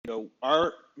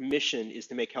our mission is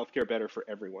to make healthcare better for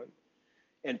everyone.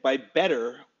 And by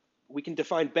better, we can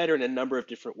define better in a number of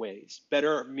different ways.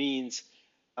 Better means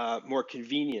more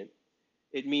convenient.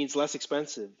 It means less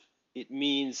expensive. It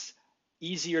means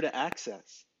easier to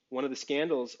access. One of the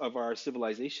scandals of our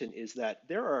civilization is that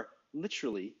there are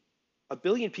literally a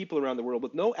billion people around the world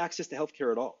with no access to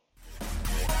healthcare at all.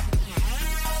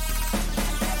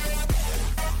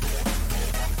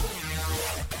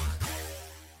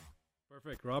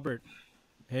 Perfect, Robert.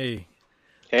 Hey.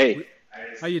 Hey.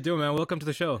 How you doing, man? Welcome to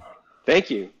the show.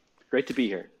 Thank you. Great to be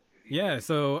here. Yeah,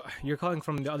 so you're calling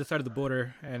from the other side of the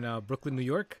border in Brooklyn, New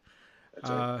York. That's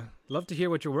right. Love to hear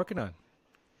what you're working on.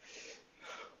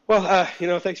 Well,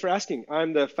 thanks for asking.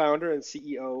 I'm the founder and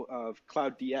CEO of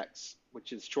Cloud DX,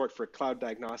 which is short for Cloud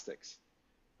Diagnostics.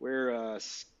 We're a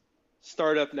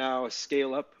startup now, a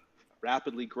scale-up,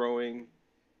 rapidly growing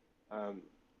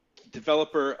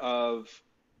developer of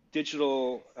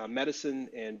digital medicine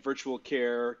and virtual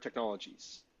care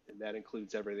technologies. And that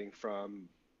includes everything from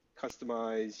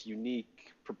customized,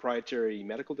 unique, proprietary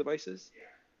medical devices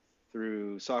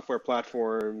through software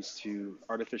platforms to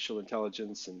artificial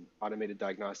intelligence and automated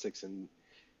diagnostics and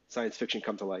science fiction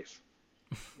come to life.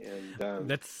 And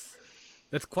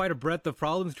that's quite a breadth of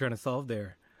problems you're trying to solve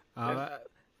there.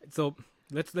 So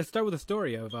let's start with a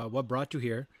story of what brought you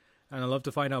here, and I'd love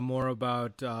to find out more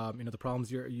about the problems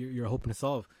you're hoping to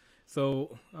solve.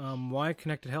 So why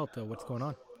Connected Health? What's going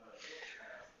on?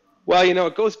 Well,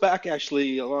 it goes back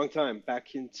actually a long time,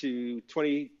 back into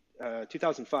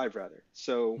 2005 rather.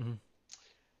 So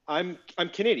I'm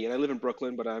Canadian. I live in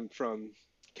Brooklyn, but I'm from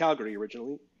Calgary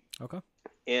originally. Okay.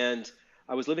 And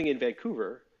I was living in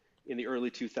Vancouver in the early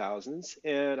 2000s,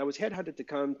 and I was headhunted to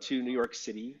come to New York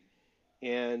City.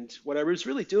 And what I was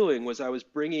really doing was I was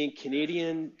bringing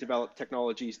Canadian developed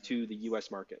technologies to the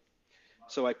US market.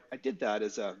 So I did that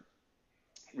as an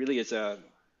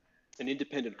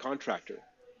independent contractor.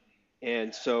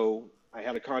 And so I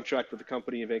had a contract with a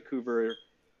company in Vancouver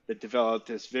that developed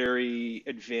this very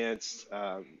advanced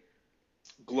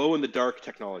glow-in-the-dark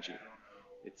technology.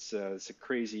 It's a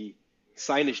crazy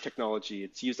signage technology.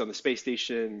 It's used on the space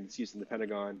station. It's used in the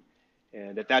Pentagon.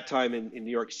 And at that time in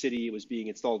New York City, it was being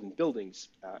installed in buildings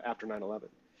after 9/11.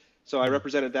 So I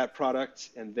represented that product,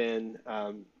 and then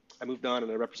I moved on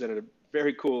and I represented a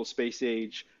very cool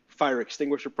space-age fire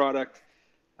extinguisher product.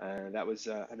 That was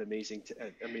an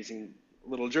amazing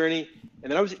little journey.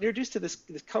 And then I was introduced to this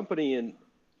company in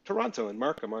Toronto, in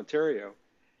Markham, Ontario.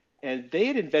 And they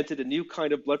had invented a new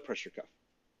kind of blood pressure cuff.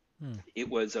 It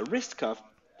was a wrist cuff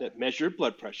that measured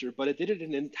blood pressure, but it did it in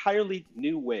an entirely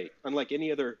new way, unlike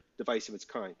any other device of its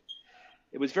kind.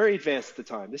 It was very advanced at the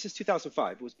time. This is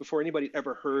 2005. It was before anybody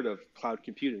ever heard of cloud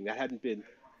computing. That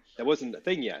wasn't a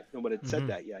thing yet. Nobody had said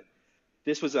that yet.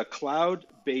 This was a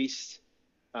cloud-based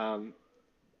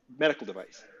medical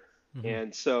device.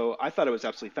 And so I thought it was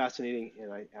absolutely fascinating,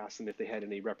 and I asked them if they had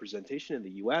any representation in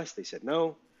the US. They said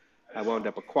no. I wound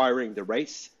up acquiring the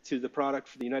rights to the product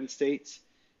for the United States.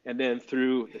 And then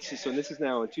this is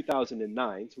now in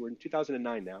 2009, so we're in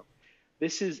 2009 now.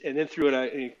 And then through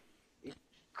a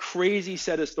crazy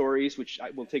set of stories, which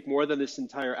will take more than this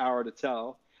entire hour to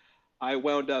tell, I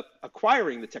wound up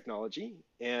acquiring the technology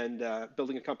and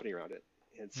building a company around it.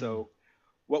 And so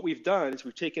what we've done is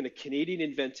we've taken a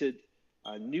Canadian-invented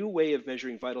new way of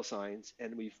measuring vital signs,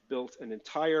 and we've built an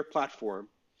entire platform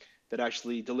that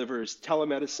actually delivers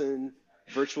telemedicine,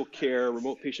 virtual care,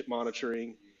 remote patient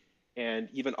monitoring, and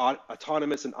even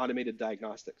autonomous and automated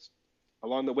diagnostics.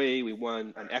 Along the way, we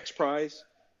won an XPRIZE.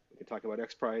 We can talk about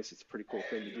XPRIZE. It's a pretty cool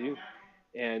thing to do.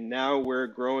 And now we're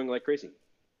growing like crazy.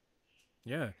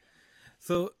 Yeah.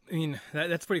 So, I mean,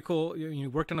 that's pretty cool. You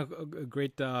worked on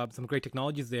some great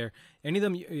technologies there. Any of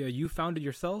them you founded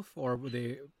yourself, or were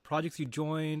they projects you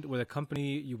joined, or the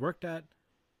company you worked at?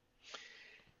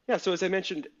 Yeah, so as I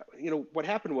mentioned, what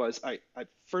happened was I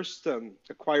first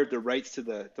acquired the rights to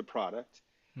the product.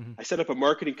 I set up a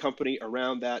marketing company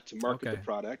around that to market the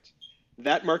product.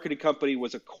 That marketing company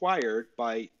was acquired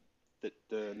by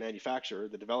the manufacturer,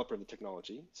 the developer of the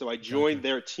technology. So I joined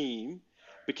their team,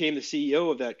 became the CEO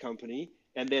of that company,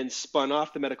 and then spun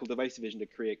off the medical device division to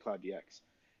create Cloud DX.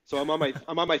 So I'm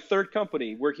on my third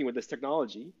company working with this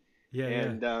technology.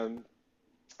 And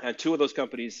two of those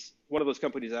companies, one of those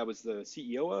companies I was the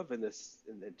CEO of, and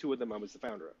two of them I was the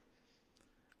founder of.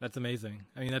 That's amazing.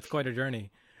 I mean, that's quite a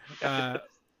journey.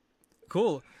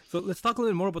 Cool. So let's talk a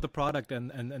little more about the product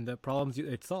and the problems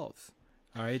it solves.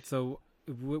 All right. So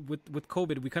with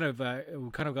COVID, we kind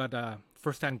of got a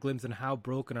first-hand glimpse on how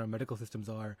broken our medical systems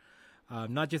are.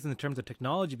 not just in terms of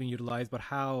technology being utilized, but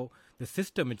how the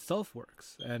system itself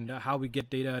works and how we get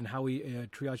data and how we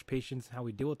triage patients, how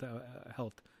we deal with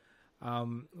health.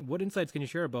 What insights can you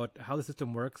share about how the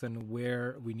system works and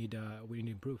where we need to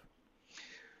improve?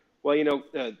 Well,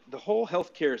 the whole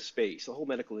healthcare space, the whole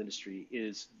medical industry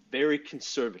is very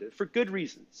conservative for good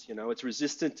reasons. It's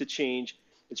resistant to change.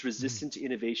 It's resistant to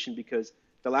innovation because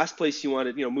the last place you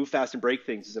want to, move fast and break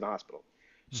things is in a hospital.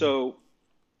 So,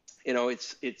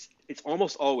 it's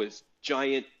almost always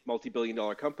giant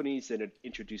multi-billion-dollar companies that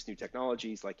introduce new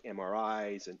technologies like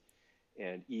MRIs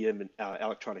and EM,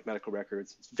 electronic medical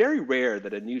records. It's very rare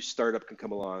that a new startup can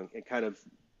come along and kind of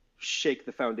shake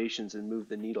the foundations and move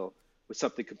the needle with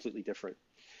something completely different.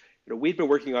 We've been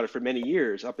working on it for many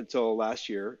years, up until last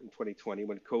year in 2020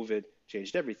 when COVID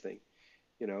changed everything.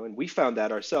 And we found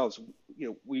that ourselves.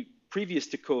 Previous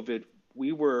to COVID,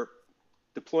 we were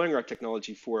deploying our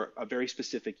technology for a very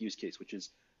specific use case, which is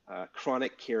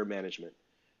chronic care management.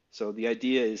 So the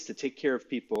idea is to take care of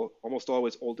people, almost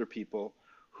always older people,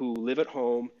 who live at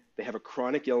home. They have a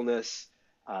chronic illness.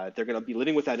 They're going to be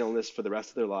living with that illness for the rest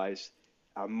of their lives.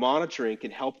 Monitoring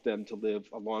can help them to live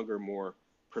a longer, more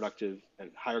productive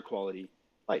and higher quality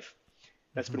life.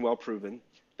 That's been well proven.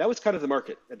 That was kind of the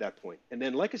market at that point. And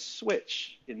then like a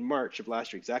switch in March of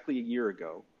last year, exactly a year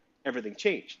ago, everything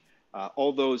changed.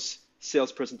 All those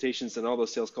sales presentations and all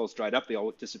those sales calls dried up. They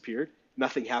all disappeared.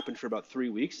 Nothing happened for about 3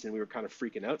 weeks, and we were kind of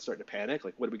freaking out, starting to panic,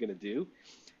 like, what are we going to do?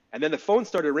 And then the phone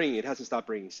started ringing. It hasn't stopped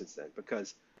ringing since then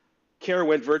because care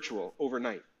went virtual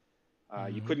overnight.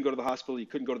 You couldn't go to the hospital. You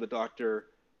couldn't go to the doctor.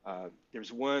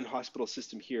 There's one hospital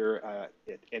system here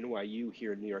at NYU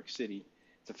here in New York City.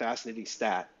 It's a fascinating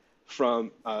stat.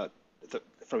 From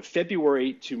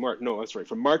February to March, no, I'm sorry,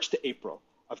 from March to April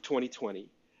of 2020,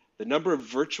 the number of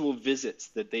virtual visits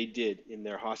that they did in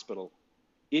their hospital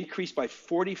increased by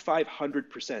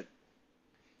 4,500%.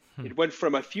 It went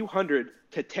from a few hundred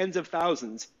to tens of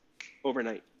thousands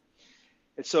overnight.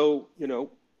 And so,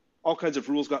 all kinds of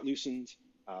rules got loosened,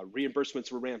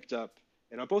 reimbursements were ramped up.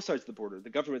 And on both sides of the border, the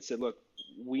government said, look,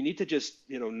 we need to just,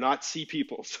 not see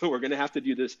people. So we're going to have to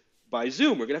do this by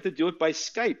Zoom. We're going to have to do it by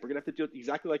Skype. We're going to have to do it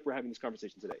exactly like we're having this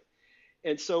conversation today.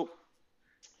 And so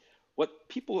what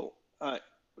people,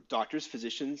 doctors,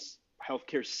 physicians,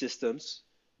 healthcare systems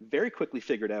very quickly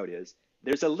figured out is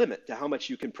there's a limit to how much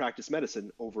you can practice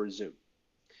medicine over Zoom.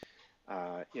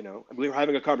 We were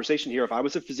having a conversation here. If I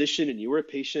was a physician and you were a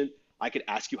patient, I could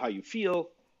ask you how you feel.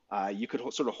 You could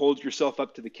sort of hold yourself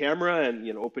up to the camera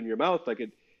and, open your mouth. But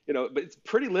it's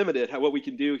pretty limited what we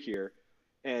can do here.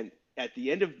 And at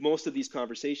the end of most of these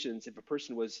conversations, if a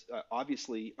person was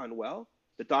obviously unwell,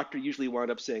 the doctor usually wound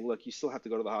up saying, look, you still have to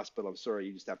go to the hospital. I'm sorry,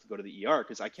 you just have to go to the ER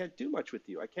because I can't do much with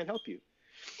you. I can't help you.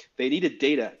 They needed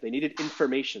data. They needed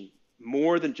information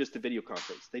more than just a video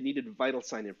conference. They needed vital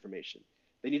sign information.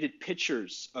 They needed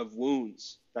pictures of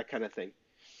wounds, that kind of thing.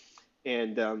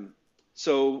 And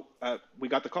so we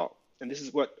got the call. And this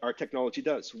is what our technology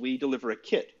does. We deliver a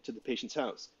kit to the patient's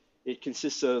house. It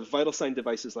consists of vital sign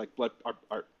devices like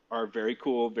our very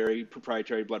cool, very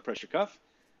proprietary blood pressure cuff,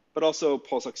 but also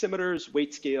pulse oximeters,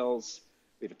 weight scales.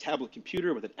 We have a tablet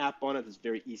computer with an app on it that's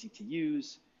very easy to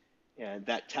use. And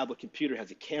that tablet computer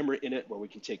has a camera in it where we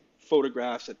can take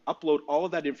photographs and upload all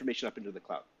of that information up into the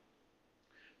cloud.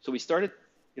 So we started,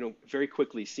 very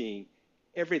quickly seeing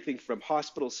everything from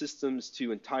hospital systems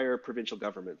to entire provincial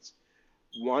governments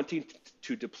wanting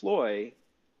to deploy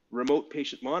remote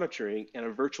patient monitoring and a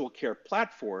virtual care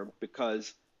platform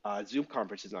because Zoom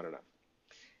conference is not enough.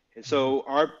 And so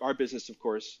our business, of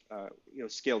course,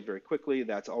 scaled very quickly.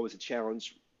 That's always a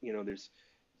challenge. There's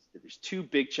two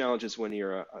big challenges when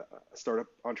you're a startup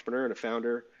entrepreneur and a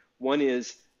founder. One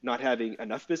is not having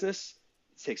enough business.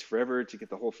 It takes forever to get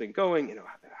the whole thing going.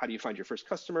 How do you find your first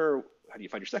customer? How do you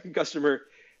find your second customer?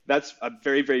 That's a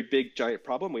very, very big, giant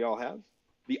problem we all have.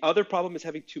 The other problem is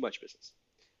having too much business.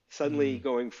 Suddenly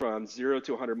going from 0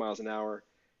 to 100 miles an hour,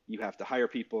 you have to hire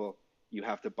people, you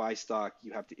have to buy stock,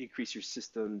 you have to increase your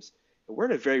systems. And we're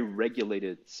in a very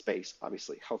regulated space.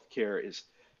 Obviously, healthcare is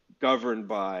governed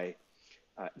by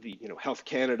the Health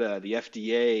Canada, the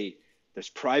FDA. There's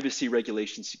privacy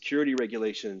regulations, security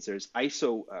regulations. There's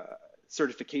ISO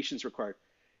certifications required.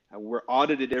 We're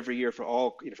audited every year for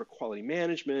all for quality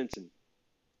management, and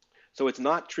so it's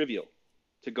not trivial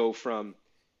to go from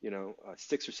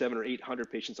 6 or 7 or 800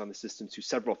 patients on the system to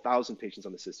several thousand patients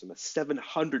on the system. A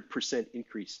 700%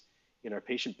 increase in our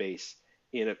patient base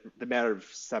in the matter of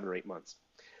 7 or 8 months.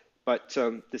 But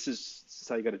this is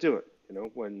how you got to do it.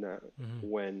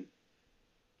 When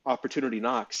opportunity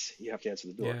knocks, you have to answer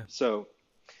the door. Yeah. So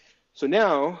So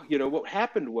now, what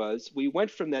happened was we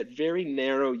went from that very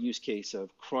narrow use case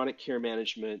of chronic care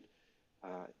management,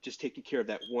 just taking care of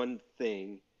that one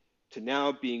thing, to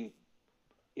now being,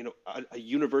 a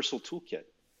universal toolkit.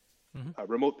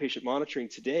 Remote patient monitoring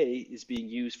today is being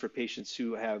used for patients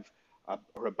who are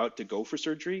about to go for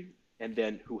surgery and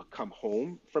then who come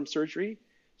home from surgery.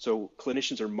 So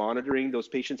clinicians are monitoring those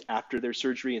patients after their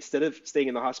surgery. Instead of staying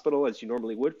in the hospital as you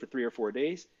normally would for 3 or 4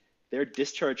 days, they're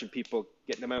discharging people,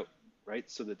 getting them out, right?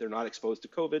 So that they're not exposed to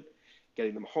COVID,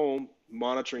 getting them home,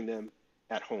 monitoring them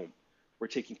at home. We're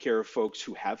taking care of folks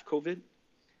who have COVID.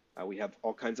 We have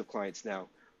all kinds of clients now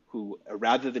who,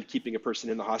 rather than keeping a person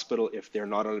in the hospital if they're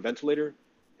not on a ventilator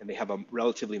and they have a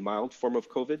relatively mild form of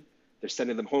COVID, they're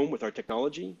sending them home with our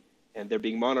technology, and they're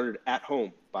being monitored at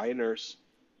home by a nurse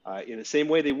in the same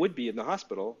way they would be in the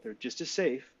hospital. They're just as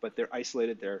safe, but they're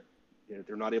isolated. They're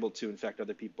not able to infect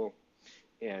other people,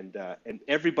 and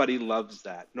everybody loves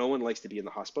that. No one likes to be in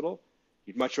the hospital.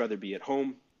 You'd much rather be at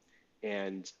home,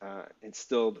 and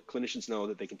still the clinicians know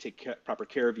that they can take proper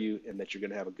care of you and that you're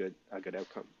going to have a good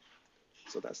outcome.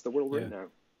 So that's the world we're in now.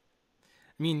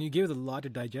 I mean, you gave us a lot to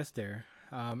digest there,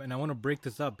 and I want to break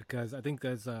this up because I think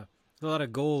there's a lot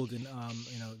of gold in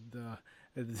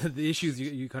the issues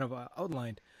you kind of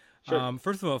outlined. Sure.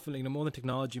 First of all, more on the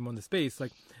technology, more on the space,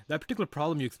 like that particular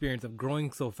problem you experienced of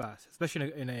growing so fast,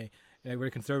 especially in a very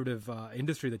conservative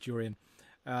industry that you were in.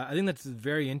 I think that's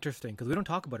very interesting because we don't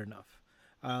talk about it enough.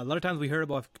 A lot of times we hear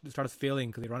about startups failing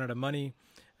because they run out of money,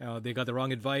 they got the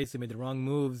wrong advice, they made the wrong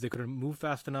moves, they couldn't move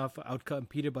fast enough,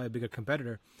 outcompeted by a bigger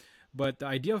competitor. But the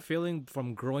idea of failing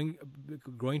from growing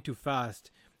too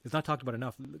fast is not talked about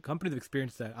enough. Companies have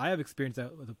experienced that. I have experienced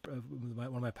that with one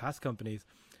of my past companies.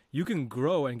 You can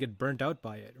grow and get burnt out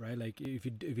by it, right? Like if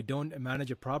you don't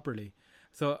manage it properly.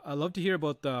 So I'd love to hear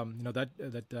about that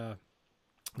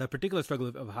particular struggle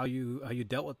of how you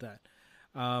dealt with that.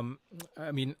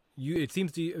 I mean, it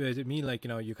seems to me like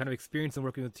you kind of experienced in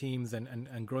working with teams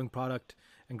and growing product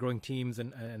and growing teams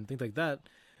and things like that.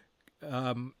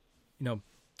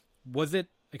 Was it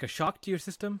like a shock to your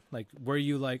system? Like, were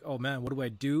you like, oh man, what do I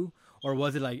do? Or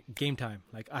was it like game time?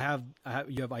 Like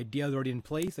you have ideas already in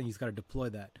place and you just got to deploy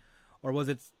that. Or was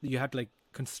it you had to like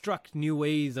construct new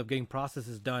ways of getting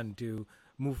processes done to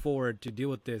move forward to deal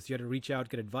with this? You had to reach out,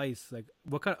 get advice. Like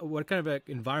what kind of like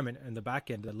environment in the back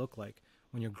end did that look like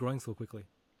when you're growing so quickly?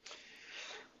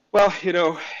 Well,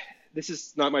 this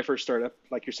is not my first startup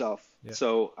like yourself. Yeah.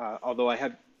 So although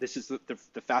this is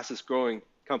the fastest growing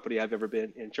company I've ever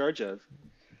been in charge of,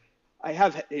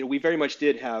 we very much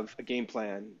did have a game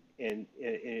plan, and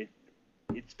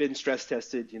it's been stress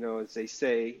tested, as they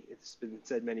say. It's been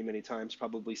said many, many times,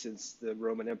 probably since the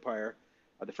Roman Empire.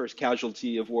 The first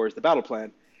casualty of war is the battle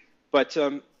plan. But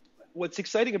what's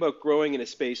exciting about growing in a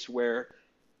space where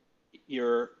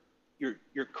you're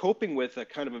coping with a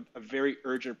kind of a very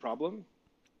urgent problem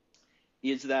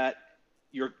is that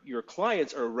your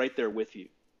clients are right there with you,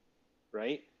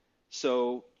 right?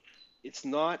 So it's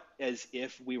not as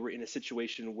if we were in a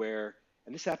situation where,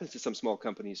 and this happens to some small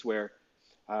companies, where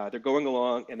they're going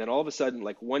along and then all of a sudden,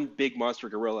 like one big monster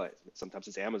gorilla, sometimes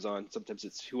it's Amazon, sometimes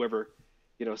it's whoever,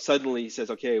 suddenly says,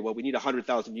 okay, well, we need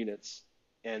 100,000 units.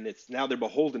 And now they're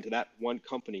beholden to that one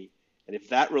company. And if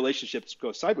that relationship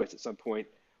goes sideways at some point,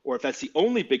 or if that's the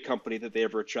only big company that they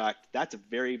ever attract, that's a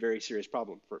very, very serious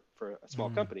problem for a small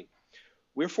company.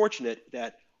 We're fortunate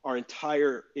that our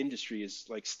entire industry is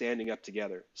like standing up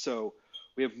together. So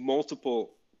we have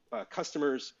multiple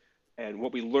customers, and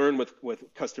what we learn with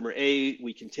customer A,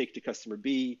 we can take to customer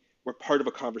B. We're part of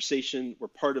a conversation. We're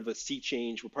part of a sea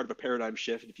change. We're part of a paradigm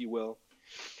shift, if you will.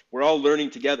 We're all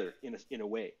learning together in a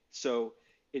way. So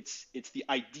it's the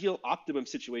ideal optimum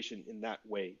situation in that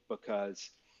way, because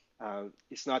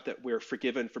it's not that we're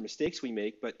forgiven for mistakes we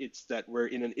make, but it's that we're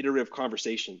in an iterative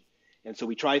conversation. And so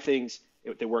we try things,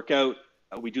 if they work out,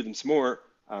 we do them some more,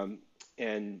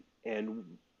 and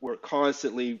we're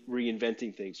constantly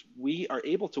reinventing things. We are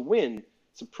able to win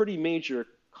some pretty major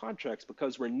contracts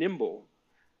because we're nimble.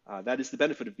 That is the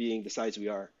benefit of being the size we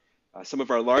are. Some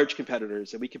of our large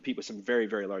competitors, and we compete with some very,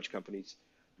 very large companies,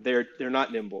 they're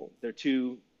not nimble. They're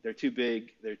too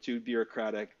big. They're too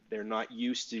bureaucratic. They're not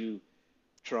used to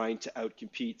trying to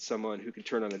outcompete someone who can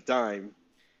turn on a dime.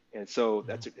 And so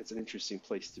it's an interesting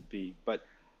place to be. But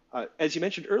as you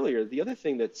mentioned earlier, the other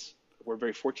thing we're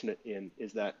very fortunate in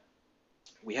is that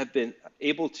we have been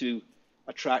able to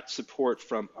attract support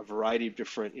from a variety of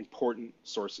different important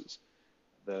sources.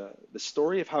 The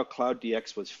story of how Cloud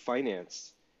DX was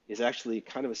financed is actually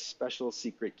kind of a special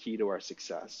secret key to our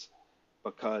success,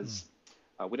 because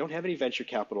we don't have any venture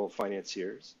capital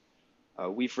financiers.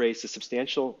 We've raised a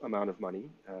substantial amount of money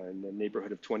in the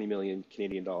neighborhood of 20 million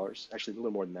Canadian dollars, actually a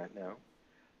little more than that now.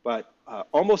 But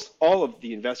almost all of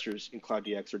the investors in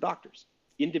CloudDX are doctors,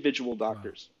 individual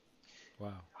doctors.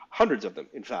 Wow. Hundreds of them,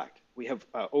 in fact. We have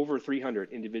over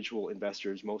 300 individual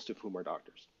investors, most of whom are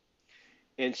doctors.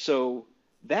 And so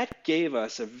that gave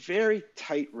us a very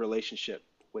tight relationship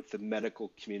with the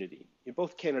medical community in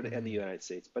both Canada and the United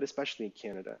States, but especially in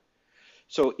Canada.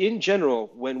 So in general,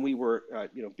 when we were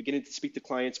beginning to speak to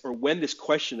clients, or when this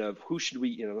question of who should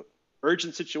we,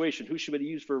 urgent situation, who should we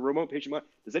use for remote patient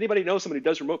monitoring? Does anybody know somebody who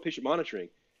does remote patient monitoring?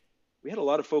 We had a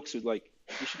lot of folks who'd like,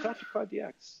 you should talk to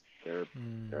CloudDX. They're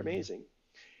amazing.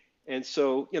 And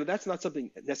so, that's not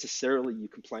something necessarily you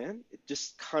can plan. It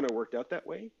just kind of worked out that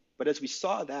way. But as we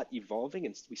saw that evolving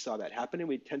and we saw that happening,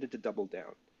 we tended to double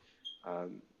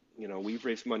down. We've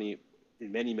raised money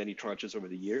in many, many tranches over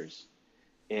the years.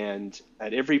 And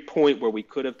at every point where we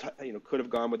could have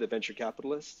gone with a venture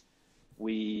capitalist,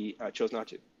 we chose not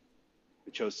to.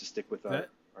 We chose to stick with our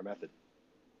method.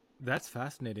 That's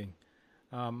fascinating.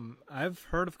 I've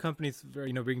heard of companies,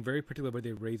 being very particular where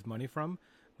they raise money from,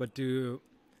 but to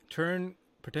turn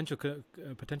potential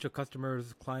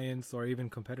customers, clients, or even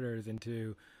competitors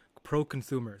into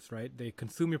pro-consumers, right? They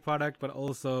consume your product, but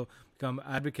also become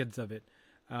advocates of it.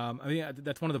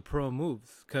 That's one of the pro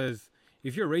moves, because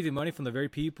if you're raising money from the very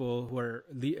people who are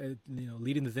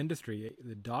leading this industry,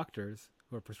 the doctors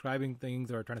who are prescribing things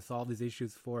or trying to solve these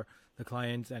issues for the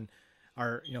clients and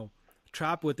are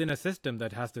trapped within a system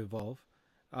that has to evolve,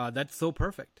 that's so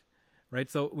perfect, right?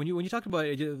 So when you talked about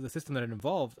the system that it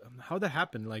involved, how did that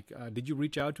happen? Like, did you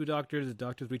reach out to doctors? Did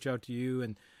doctors reach out to you?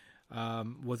 And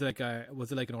was it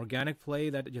like an organic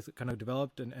play that just kind of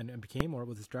developed and became, or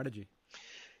was it a strategy?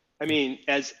 I mean,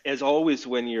 as always,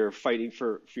 when you're fighting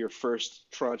for your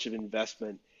first tranche of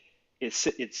investment, it's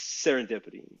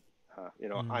serendipity.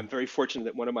 I'm very fortunate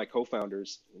that one of my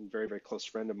co-founders, and very, very close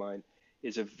friend of mine,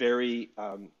 is a very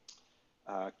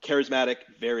charismatic,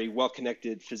 very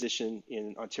well-connected physician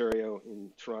in Ontario,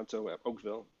 in Toronto, at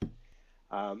Oakville,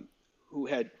 who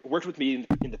had worked with me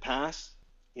in the past,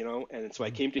 and so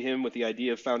I came to him with the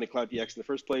idea of founding CloudDX in the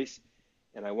first place.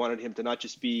 And I wanted him to not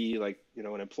just be like,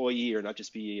 an employee, or not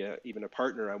just be even a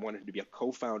partner. I wanted him to be a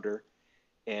co-founder,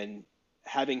 and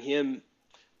having him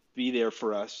be there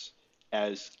for us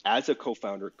as a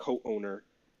co-founder, co-owner,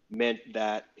 meant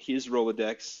that his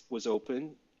Rolodex was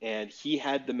open, and he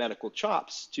had the medical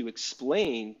chops to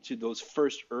explain to those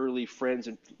first early friends,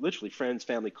 and literally friends,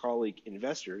 family, colleague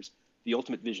investors, the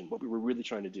ultimate vision, what we were really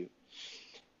trying to do.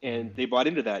 And they bought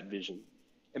into that vision.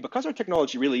 And because our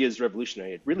technology really is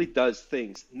revolutionary, it really does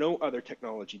things no other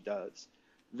technology does,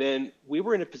 then we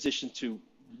were in a position to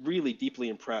really deeply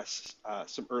impress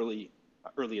some early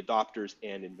adopters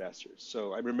and investors.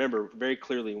 So I remember very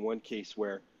clearly in one case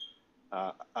where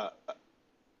a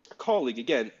colleague,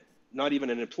 again, not even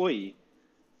an employee,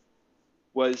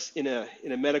 was in a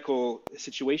medical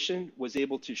situation, was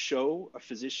able to show a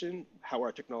physician how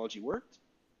our technology worked.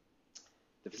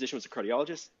 The physician was a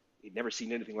cardiologist. He'd never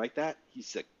seen anything like that. He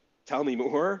said, tell me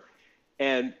more.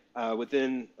 And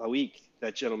within a week,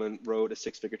 that gentleman wrote a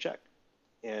six-figure check.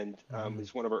 And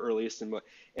was one of our earliest.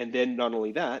 And then not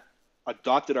only that,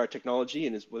 adopted our technology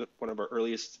and is one of our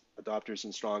earliest adopters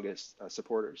and strongest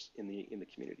supporters in the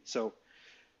community. So,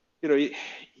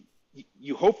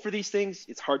 you hope for these things.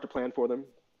 It's hard to plan for them.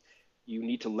 You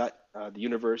need to let the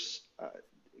universe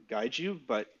guide you.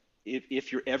 But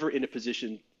if you're ever in a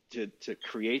position to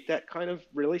create that kind of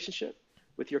relationship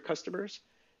with your customers,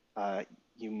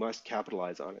 you must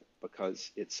capitalize on it,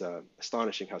 because it's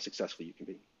astonishing how successful you can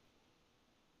be.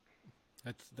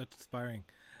 That's inspiring.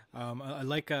 I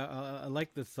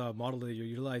like this model that you're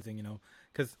utilizing,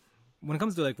 because when it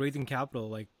comes to like raising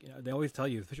capital, they always tell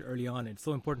you, especially early on, it's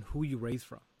so important who you raise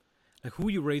from. Like, who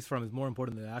you raise from is more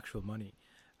important than the actual money.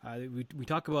 We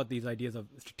talk about these ideas of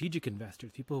strategic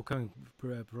investors, people who come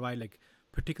and provide like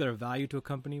particular value to a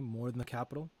company more than the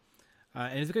capital.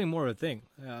 And it's getting more of a thing.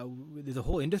 There's a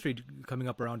whole industry coming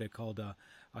up around it called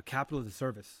capital as a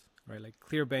service, right? Like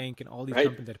Clearbank and all these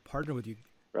companies that partner with you.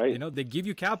 Right. They give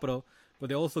you capital, but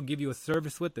they also give you a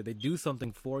service with it. They do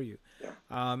something for you.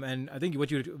 Yeah. And I think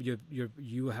what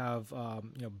you have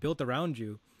built around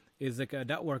you is like a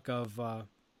network of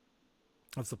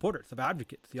supporters, of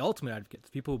advocates, the ultimate advocates,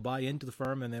 people who buy into the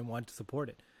firm and then want to support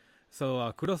it.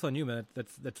 So kudos on you, man.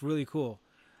 That's really cool.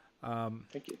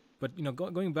 Thank you. But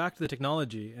going back to the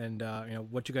technology and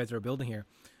what you guys are building here,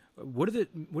 what does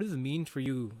it mean for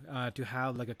you to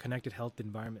have like a connected health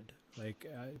environment? Like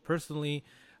personally,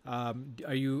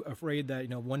 are you afraid that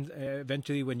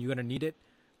eventually when you're gonna need it,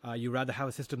 you rather have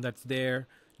a system that's there?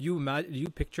 you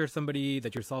picture somebody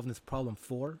that you're solving this problem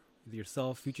for, either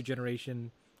yourself, future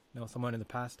generation, someone in the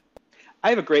past? I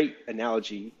have a great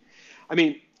analogy. I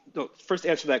mean, first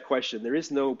answer that question, there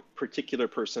is no particular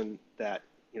person that,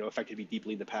 affected me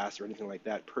deeply in the past or anything like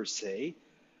that per se.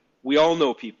 We all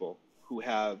know people who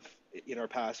have in our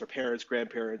past, our parents,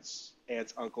 grandparents,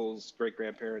 aunts, uncles,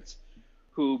 great-grandparents,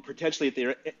 who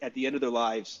potentially at the end of their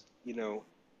lives,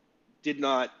 did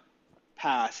not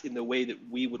pass in the way that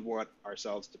we would want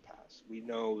ourselves to pass.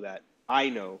 I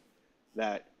know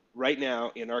that right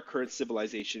now in our current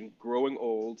civilization, growing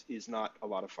old is not a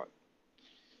lot of fun.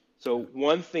 So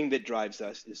one thing that drives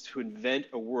us is to invent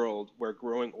a world where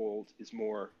growing old is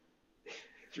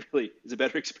is a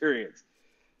better experience.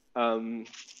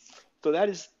 So that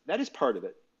is part of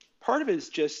it. Part of it is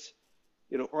just,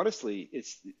 honestly,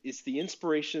 it's the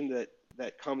inspiration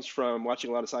that comes from watching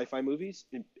a lot of sci-fi movies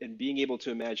and being able to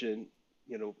imagine,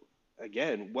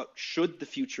 again, what should the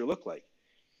future look like?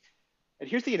 And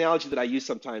here's the analogy that I use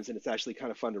sometimes, and it's actually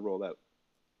kind of fun to roll out.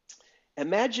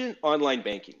 Imagine online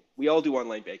banking. We all do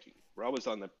online banking. We're always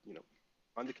on the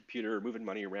computer, moving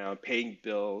money around, paying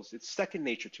bills. It's second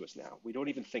nature to us now. We don't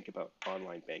even think about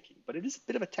online banking, but it is a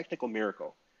bit of a technical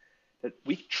miracle that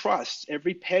we trust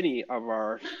every penny of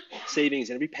our savings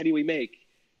and every penny we make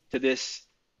to this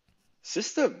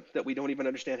system that we don't even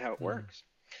understand how it works.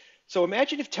 So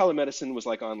imagine if telemedicine was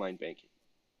like online banking.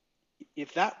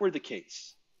 If that were the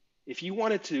case, if you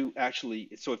wanted to actually,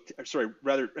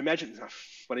 imagine,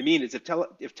 what I mean is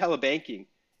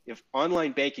if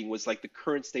online banking was like the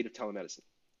current state of telemedicine,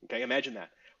 okay, imagine that.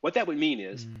 What that would mean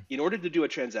is, in order to do a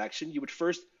transaction, you would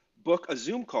first book a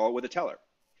Zoom call with a teller.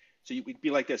 So we'd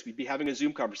be like this, we'd be having a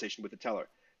Zoom conversation with the teller.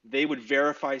 They would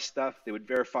verify stuff, they would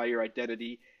verify your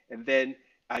identity, and then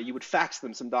you would fax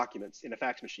them some documents in a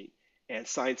fax machine and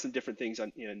sign some different things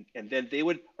and then they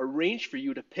would arrange for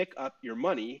you to pick up your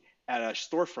money at a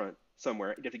storefront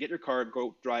somewhere. You have to get your car and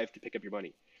go drive to pick up your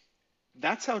money.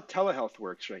 That's how telehealth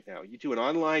works right now. You do an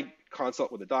online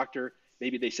consult with a doctor.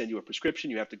 Maybe they send you a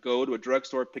prescription. You have to go to a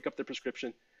drugstore, pick up the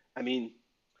prescription. I mean,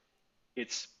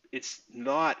 it's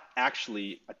not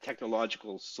actually a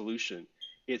technological solution.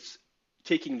 It's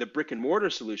taking the brick and mortar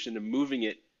solution and moving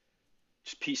it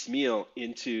piecemeal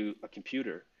into a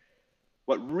computer.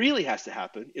 What really has to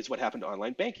happen is what happened to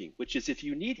online banking, which is if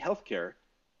you need healthcare,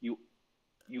 you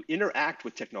interact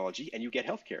with technology and you get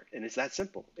healthcare. And it's that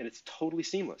simple. And it's totally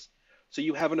seamless. So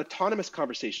you have an autonomous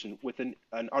conversation with an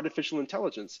artificial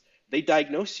intelligence. They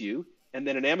diagnose you, and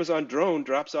then an Amazon drone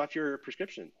drops off your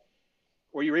prescription.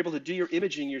 Or you're able to do your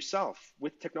imaging yourself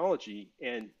with technology,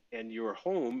 and your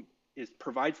home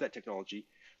provides that technology.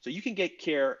 So you can get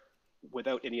care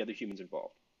without any other humans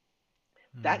involved.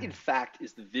 That, in fact,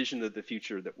 is the vision of the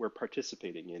future that we're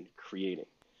participating in creating.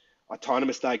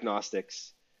 Autonomous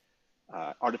diagnostics,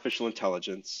 artificial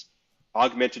intelligence,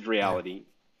 augmented reality,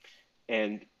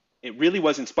 and it really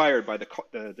was inspired by the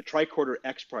Tricorder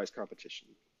XPRIZE competition,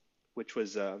 which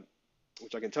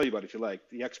I can tell you about if you like.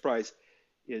 The XPRIZE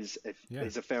is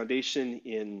a foundation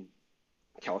in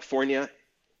California.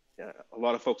 A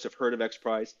lot of folks have heard of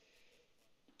XPRIZE.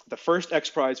 The first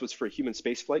XPRIZE was for human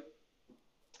spaceflight,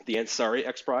 the Ansari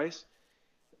XPRIZE,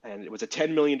 and it was a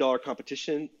 $10 million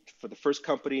competition for the first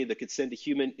company that could send a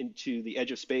human into the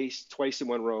edge of space twice in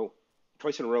a row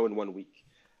in 1 week.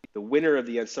 The winner of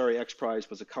the Ansari XPRIZE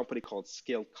was a company called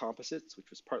Scaled Composites, which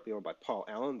was partly owned by Paul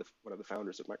Allen, one of the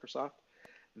founders of Microsoft.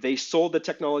 They sold the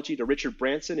technology to Richard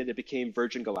Branson, and it became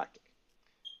Virgin Galactic.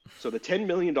 So the $10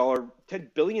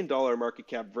 billion market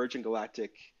cap Virgin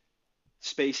Galactic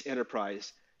space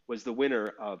enterprise was the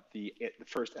winner of the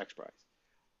first XPRIZE.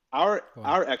 Our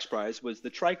XPRIZE was the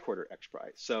Tricorder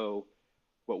XPRIZE. So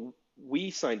what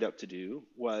we signed up to do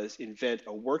was invent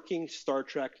a working Star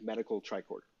Trek medical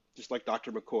tricorder, just like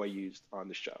Dr. McCoy used on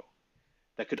the show,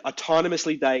 that could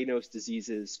autonomously diagnose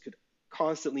diseases, could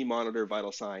constantly monitor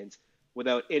vital signs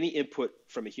without any input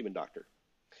from a human doctor.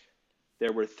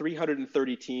 There were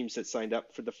 330 teams that signed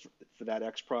up for that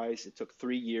XPRIZE. It took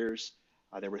 3 years.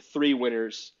 There were 3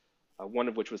 winners, one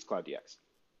of which was CloudDX.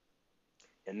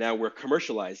 And now we're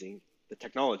commercializing the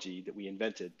technology that we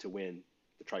invented to win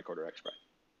the Tricorder XPRIZE.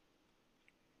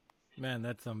 Man,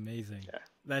 that's amazing. Yeah.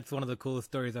 That's one of the coolest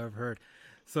stories I've heard.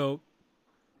 So,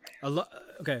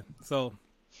 so,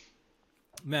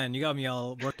 man, you got me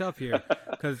all worked up here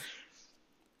because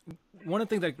one of the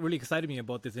things that really excited me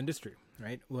about this industry,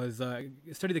 right, was a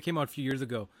study that came out a few years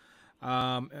ago.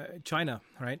 China,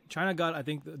 right? China got, I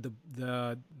think,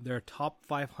 their top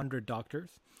 500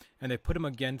 doctors, and they put them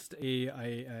against an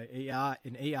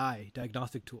AI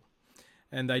diagnostic tool.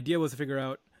 And the idea was to figure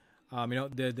out,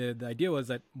 the idea was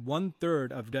that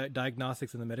 1/3 of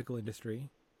diagnostics in the medical industry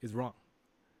is wrong.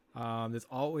 There's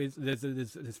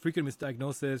frequent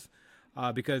misdiagnosis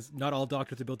because not all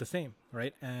doctors are built the same,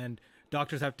 right? And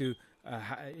doctors have to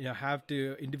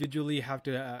individually have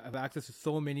access to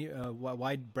so many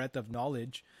wide breadth of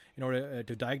knowledge in order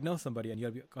to diagnose somebody, and you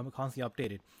have to be constantly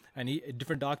updated. And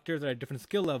different doctors are at different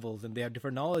skill levels, and they have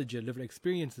different knowledge, and different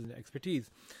experiences and expertise.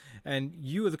 And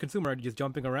you as a consumer are just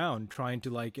jumping around trying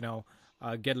to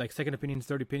get like second opinions,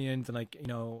 third opinions, and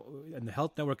and the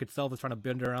health network itself is trying to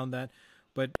bend around that.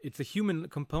 But it's a human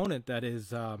component that is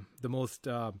the most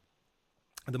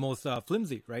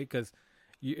flimsy, right? Because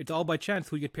it's all by chance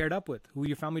who you get paired up with, who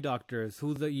your family doctor is,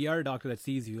 who's the ER doctor that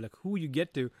sees you, like who you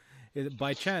get to is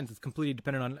by chance. It's completely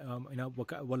dependent on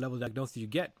what level of diagnosis you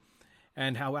get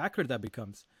and how accurate that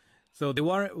becomes. So they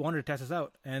wanted to test this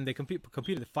out, and they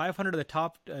competed 500 of the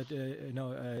top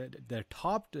the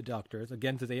top doctors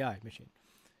against this AI machine,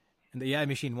 and the AI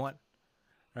machine won.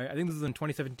 Right? I think this was in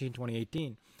 2017, 2018,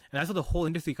 and that's what the whole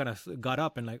industry kind of got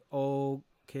up and like,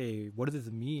 okay, what does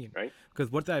this mean? Right.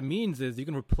 Because what that means is you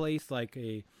can replace like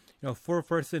a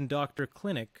 4-person doctor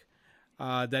clinic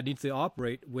that needs to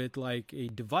operate with like a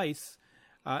device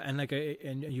and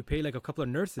you pay like a couple of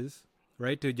nurses,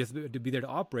 right, to be there to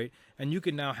operate, and you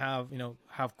can now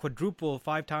have quadruple,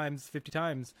 5 times, 50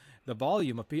 times the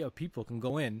volume of people can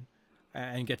go in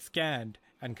and get scanned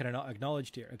and kind of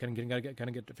acknowledged here, kind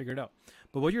of get figured out.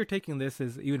 But what you're taking this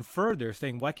is even further,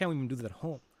 saying why can't we even do this at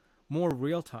home? More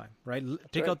real time, right?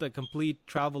 Take out the complete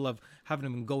travel of having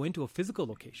them go into a physical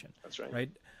location. That's right.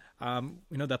 Right?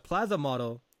 The Plaza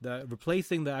model, the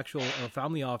replacing the actual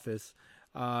family office,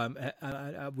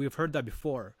 we've heard that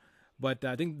before. But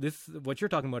I think what you're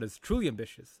talking about is truly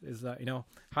ambitious. Is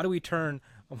how do we turn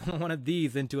one of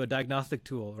these into a diagnostic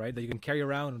tool, right? That you can carry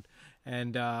around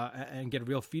and get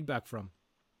real feedback from.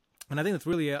 And I think it's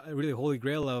really a holy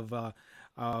grail of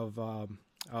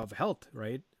health,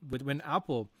 right? When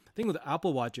Apple. I think with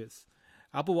Apple Watches,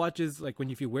 like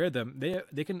if you wear them,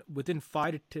 they can within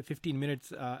 5 to 15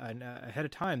 minutes and ahead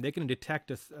of time, they can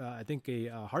detect a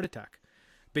heart attack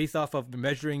based off of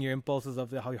measuring your impulses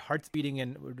of how your heart's beating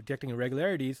and detecting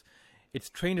irregularities. It's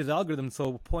trained its algorithm to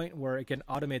a point where it can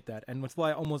automate that, and that's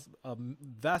why almost a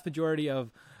vast majority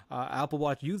of Apple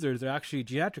Watch users are actually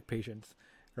geriatric patients,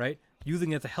 right?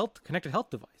 Using it as a connected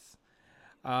health device.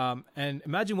 And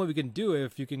imagine what we can do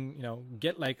if you can,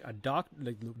 get like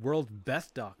like the world's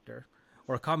best doctor,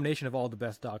 or a combination of all the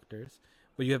best doctors,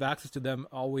 but you have access to them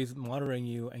always monitoring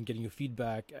you and getting you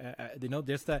feedback.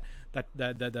 There's that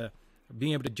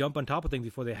being able to jump on top of things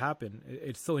before they happen.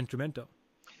 It's so instrumental.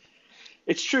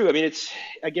 It's true. I mean, it's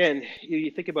again,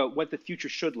 you think about what the future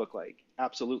should look like.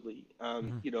 Absolutely.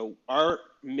 Our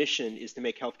mission is to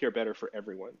make healthcare better for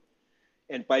everyone,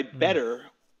 and by better.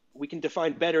 We can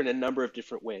define better in a number of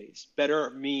different ways. Better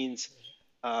means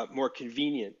more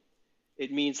convenient.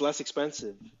 It means less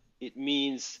expensive. It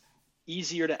means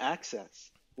easier to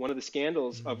access. One of the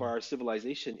scandals of our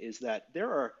civilization is that there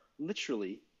are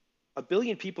literally 1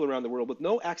 billion people around the world with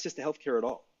no access to healthcare at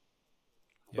all,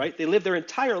 right? They live their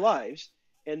entire lives,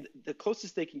 and the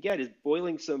closest they can get is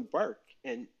boiling some bark,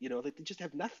 and they just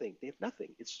have nothing. They have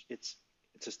nothing. It's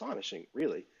astonishing,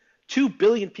 really. 2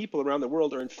 billion people around the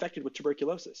world are infected with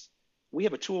tuberculosis. We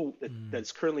have a tool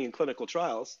that's currently in clinical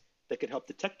trials that can help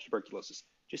detect tuberculosis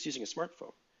just using a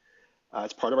smartphone.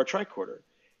 It's part of our tricorder.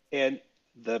 And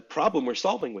the problem we're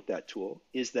solving with that tool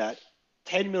is that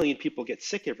 10 million people get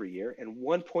sick every year, and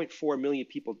 1.4 million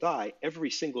people die every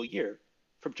single year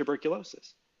from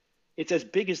tuberculosis. It's as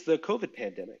big as the COVID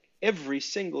pandemic every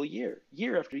single year,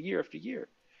 year after year after year.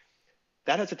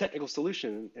 That has a technical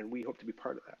solution, and we hope to be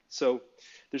part of that. So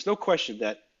there's no question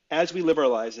that as we live our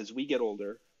lives, as we get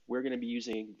older, we're going to be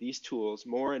using these tools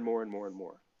more and more and more and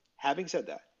more. Having said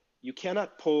that, you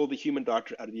cannot pull the human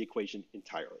doctor out of the equation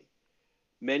entirely.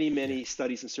 Many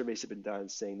studies and surveys have been done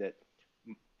saying that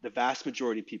the vast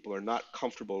majority of people are not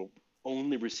comfortable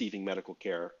only receiving medical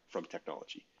care from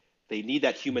technology. They need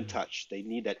that human touch. They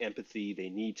need that empathy. They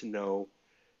need to know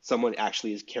someone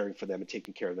actually is caring for them and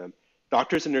taking care of them.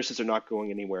 Doctors and nurses are not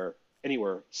going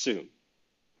anywhere soon.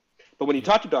 But when you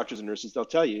talk to doctors and nurses, they'll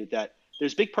tell you that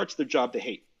there's big parts of their job they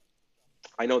hate.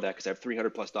 I know that because I have 300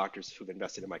 plus doctors who've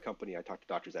invested in my company. I talk to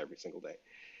doctors every single day.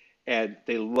 And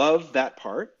they love that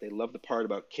part. They love the part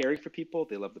about caring for people.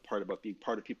 They love the part about being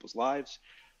part of people's lives.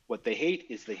 What they hate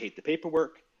is they hate the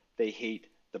paperwork. They hate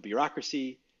the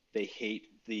bureaucracy. They hate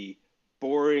the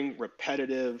boring,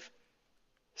 repetitive,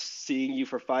 seeing you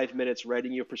for 5 minutes,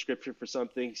 writing you a prescription for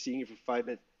something, seeing you for 5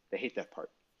 minutes. They hate that part.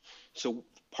 So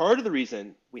part of the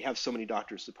reason we have so many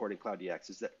doctors supporting Cloud DX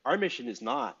is that our mission is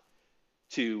not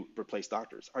to replace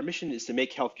doctors. Our mission is to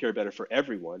make healthcare better for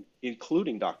everyone,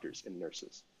 including doctors and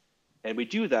nurses. And we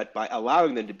do that by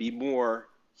allowing them to be more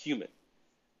human.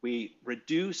 We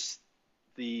reduce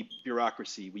the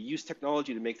bureaucracy. We use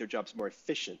technology to make their jobs more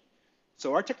efficient.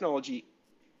 So our technology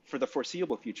for the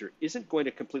foreseeable future isn't going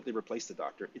to completely replace the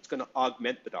doctor. It's going to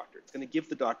augment the doctor. It's going to give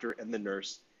the doctor and the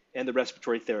nurse and the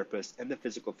respiratory therapist and the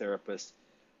physical therapist,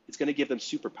 it's going to give them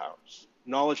superpowers,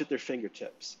 knowledge at their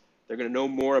fingertips. They're going to know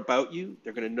more about you.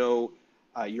 They're going to know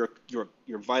your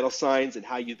vital signs and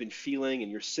how you've been feeling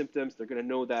and your symptoms. They're going to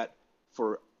know that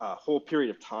for a whole period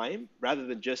of time, rather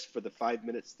than just for the 5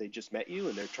 minutes they just met you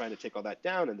and they're trying to take all that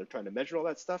down and they're trying to measure all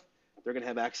that stuff. They're going to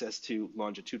have access to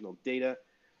longitudinal data.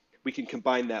 We can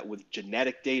combine that with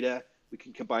genetic data. We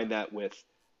can combine that with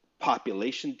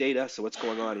population data. So what's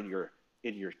going on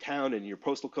in your town, in your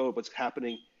postal code, what's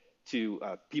happening to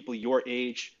people your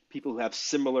age, people who have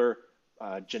similar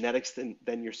genetics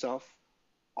than yourself.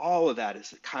 All of that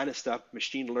is the kind of stuff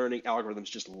machine learning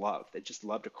algorithms just love. They just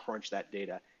love to crunch that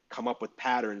data, come up with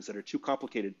patterns that are too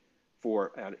complicated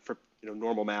for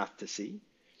normal math to see,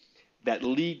 that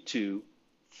lead to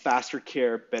faster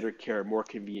care, better care, more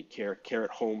convenient care, care at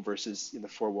home versus in the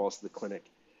four walls of the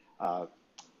clinic.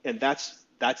 And that's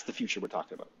the future we're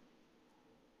talking about.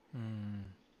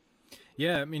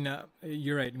 Yeah, I mean,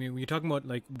 you're right. I mean, when you're talking about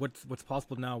like what's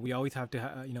possible now, we always have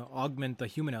to augment the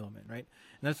human element, right?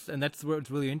 And that's what's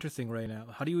really interesting right now.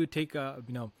 How do you take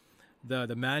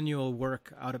the manual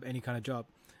work out of any kind of job?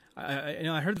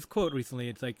 I heard this quote recently.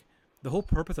 It's like the whole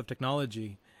purpose of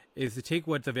technology is to take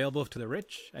what's available to the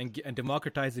rich and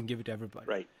democratize and give it to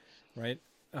everybody. Right.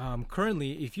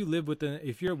 Currently, if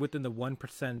you're within the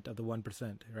 1% of the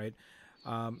 1%, right,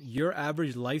 your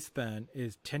average lifespan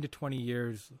is 10 to 20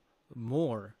 years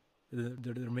more than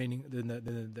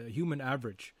the human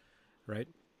average, right?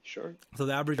 Sure. So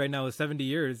the average right now is 70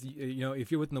 years.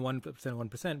 If you're within the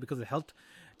 1%, because of health,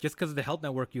 just because of the health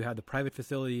network, you have the private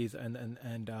facilities and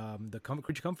the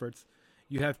creature comforts,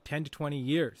 you have 10 to 20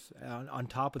 years on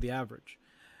top of the average.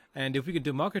 And if we can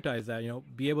democratize that,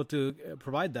 be able to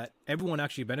provide that, everyone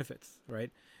actually benefits,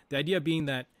 right? The idea being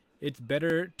that it's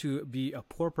better to be a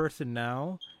poor person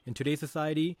now in today's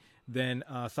society than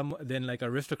like an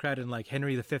aristocrat in like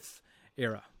Henry V's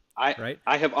era. Right?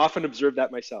 I have often observed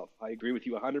that myself. I agree with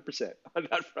you 100% on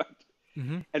that front.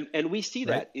 Mm-hmm. And we see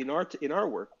that in our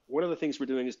work. One of the things we're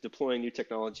doing is deploying new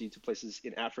technology to places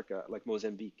in Africa like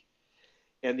Mozambique.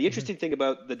 And the interesting thing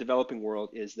about the developing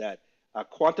world is that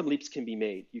quantum leaps can be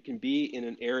made. You can be in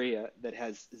an area that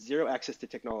has zero access to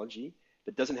technology,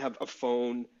 that doesn't have a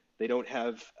phone, they don't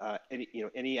have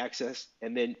any access,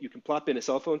 and then you can plop in a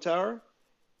cell phone tower,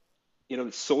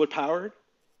 it's solar powered,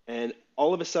 and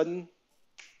all of a sudden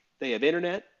they have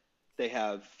internet, they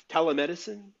have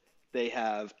telemedicine, they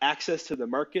have access to the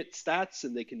market stats,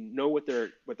 and they can know what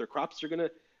their crops are going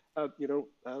to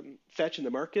fetch in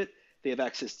the market. They have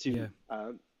access to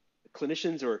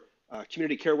clinicians or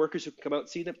community care workers who can come out and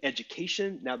see them.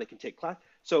 Education, now they can take class.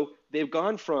 So they've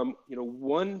gone from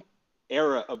one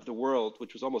era of the world,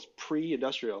 which was almost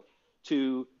pre-industrial,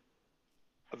 to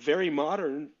a very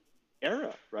modern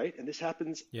era, right? And this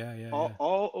happens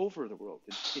all over the world,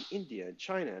 in India and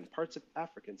China and parts of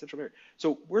Africa and Central America.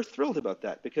 So we're thrilled about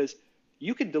that because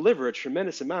you can deliver a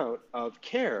tremendous amount of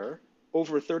care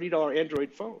over a $30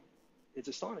 Android phone. It's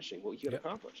astonishing what you can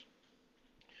accomplish.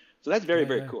 So that's very,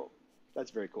 very cool.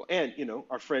 That's very cool. And,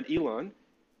 our friend Elon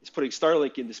is putting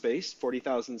Starlink into space,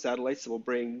 40,000 satellites that will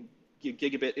bring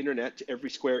gigabit internet to every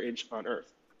square inch on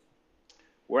Earth.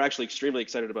 We're actually extremely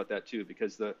excited about that too,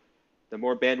 because the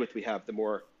more bandwidth we have, the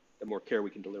more care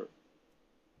we can deliver.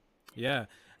 Yeah.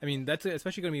 I mean, that's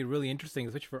especially going to be really interesting,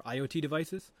 especially for IoT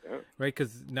devices, right?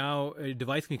 Because now a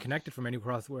device can be connected from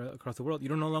anywhere across the world. You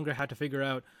don't no longer have to figure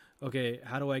out, okay,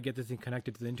 how do I get this thing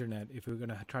connected to the internet if we're going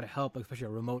to try to help, especially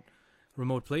a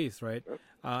remote place, right?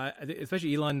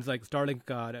 Especially Elon's like Starlink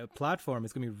platform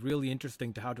is going to be really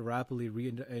interesting to how to rapidly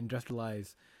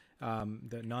reindustrialize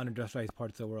the non-industrialized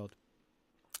parts of the world.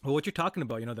 Well, what you're talking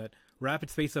about, that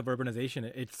rapid pace of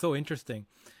urbanization, it's so interesting.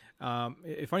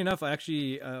 Funny enough, I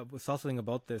actually saw something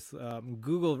about this.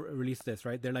 Google released this,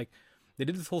 right? They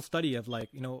did this whole study of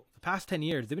the past 10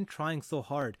 years, they've been trying so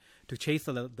hard to chase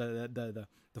the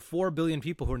 4 billion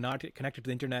people who are not connected to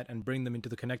the internet and bring them into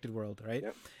the connected world, right?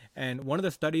 Yep. And one of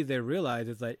the studies they realized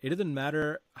is that it doesn't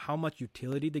matter how much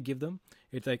utility they give them.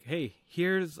 It's like, hey,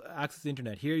 here's access to the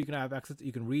internet. Here you can have access.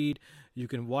 You can read. You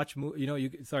can watch.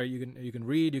 You can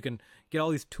read. You can get all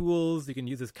these tools. You can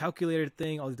use this calculator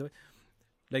thing. All these.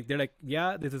 They're like,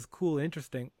 yeah, this is cool and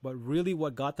interesting, but really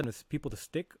what got them people to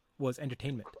stick was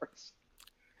entertainment. Of course.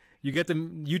 You get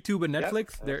them YouTube and Yep,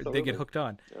 Netflix, they get absolutely. hooked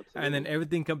on, and then Absolutely.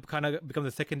 everything kind of becomes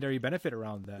a secondary benefit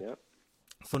around that. Yep.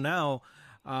 So now,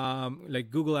 like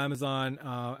Google, Amazon,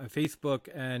 Facebook,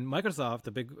 and Microsoft,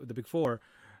 the big four,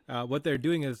 what they're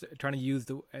doing is trying to use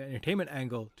the entertainment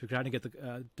angle to try to get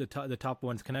the top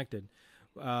ones connected,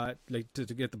 like to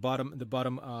get the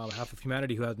bottom half of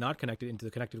humanity who has not connected into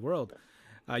the connected world,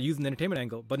 using the entertainment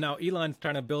angle. But now Elon's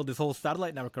trying to build this whole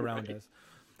satellite network around Right. us,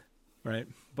 right?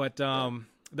 But Yeah.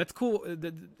 that's cool.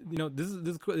 This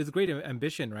is cool. It's a great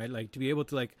ambition, right? Like to be able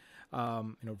to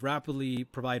rapidly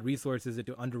provide resources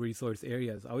into under-resourced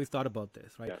areas. I always thought about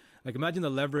this, right? Yeah. Like imagine the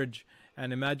leverage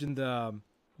and imagine the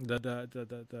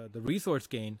resource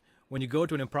gain when you go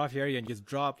to an improv area and just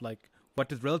drop like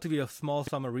what is relatively a small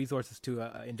sum of resources to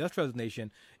an industrialized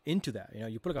nation into that.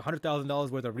 You put like $100,000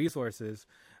 worth of resources,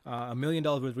 $1 million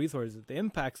worth of resources. The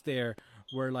impacts there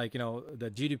were like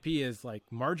the GDP is like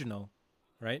marginal,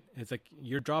 right? It's like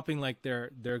you're dropping like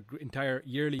their entire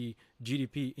yearly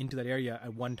GDP into that area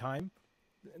at one time.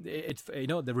 It's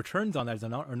the returns on that is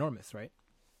enormous, right?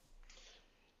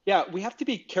 Yeah, we have to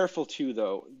be careful too,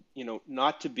 though,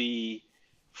 not to be,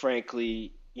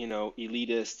 frankly,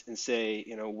 elitist and say,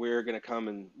 we're going to come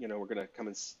and, we're going to come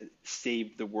and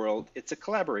save the world. It's a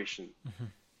collaboration.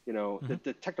 Mm-hmm.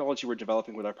 The technology we're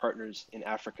developing with our partners in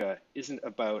Africa isn't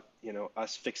about,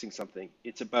 us fixing something.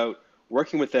 It's about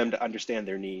working with them to understand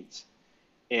their needs.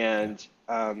 Yeah.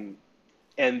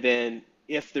 And then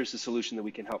if there's a solution that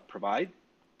we can help provide,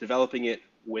 developing it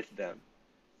with them.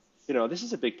 This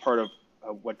is a big part of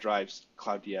what drives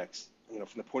Cloud DX.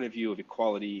 From the point of view of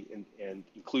equality and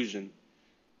inclusion,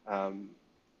 the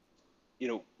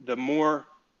more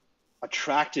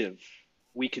attractive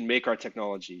we can make our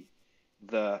technology,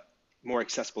 the more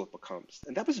accessible it becomes.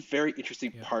 And that was a very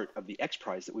interesting Yeah. part of the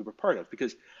XPRIZE that we were part of,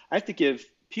 because I have to give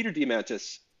Peter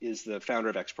Diamandis is the founder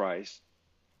of XPRIZE,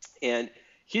 and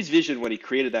his vision when he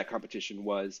created that competition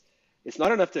was it's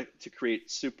not enough to create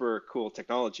super cool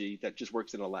technology that just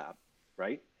works in a lab,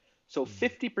 right? So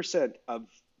 50% of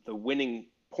the winning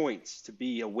points to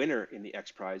be a winner in the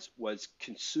XPRIZE was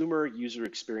consumer user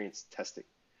experience testing.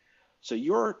 So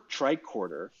your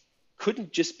tricorder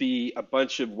couldn't just be a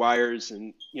bunch of wires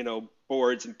and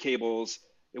boards and cables.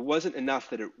 It wasn't enough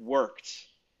that it worked.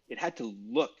 It had to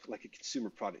look like a consumer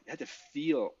product. It had to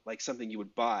feel like something you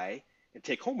would buy and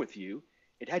take home with you.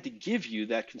 It had to give you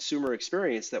that consumer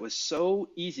experience that was so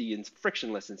easy and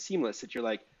frictionless and seamless that you're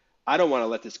like, I don't want to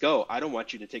let this go. I don't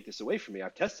want you to take this away from me.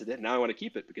 I've tested it. Now I want to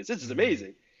keep it because this is Mm-hmm.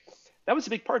 amazing. That was a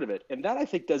big part of it. And that I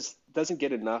think doesn't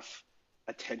get enough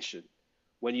attention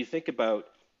when you think about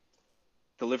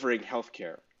delivering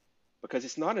healthcare, because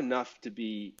it's not enough to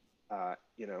be,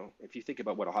 if you think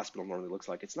about what a hospital normally looks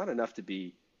like, it's not enough to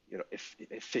be,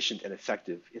 efficient and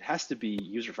effective. It has to be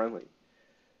user friendly.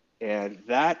 And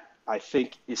that I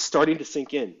think is starting to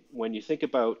sink in when you think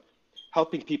about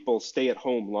helping people stay at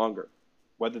home longer,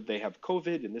 whether they have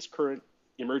COVID in this current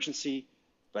emergency,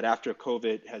 but after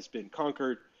COVID has been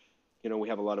conquered, we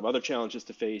have a lot of other challenges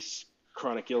to face.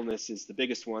 Chronic illness is the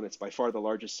biggest one. It's by far the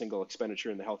largest single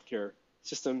expenditure in the healthcare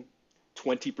system.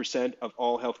 20% of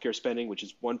all healthcare spending, which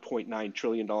is $1.9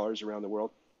 trillion around the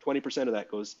world, 20% of that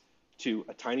goes to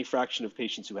a tiny fraction of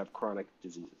patients who have chronic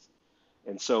diseases.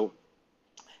 And so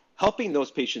helping those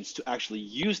patients to actually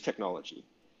use technology,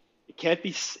 it can't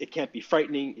be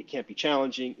frightening, it can't be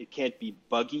challenging, it can't be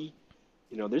buggy.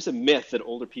 There's a myth that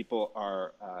older people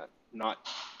are not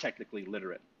technically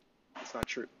literate. It's not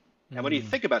true. And when you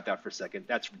think about that for a second,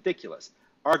 that's ridiculous.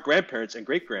 Our grandparents and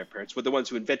great-grandparents were the ones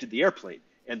who invented the airplane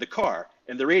and the car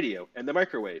and the radio and the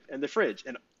microwave and the fridge.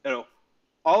 And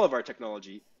all of our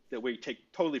technology that we take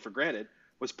totally for granted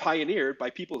was pioneered by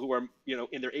people who are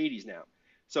in their 80s now.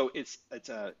 So it's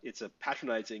a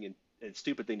patronizing and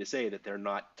stupid thing to say that they're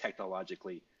not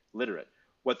technologically literate.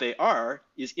 What they are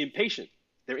is impatient.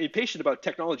 They're impatient about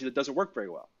technology that doesn't work very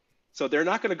well. So they're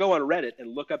not going to go on Reddit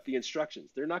and look up the instructions.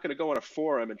 They're not going to go on a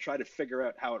forum and try to figure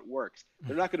out how it works.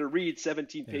 They're not going to read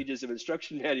 17 Yeah. pages of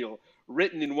instruction manual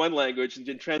written in one language and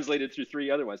then translated through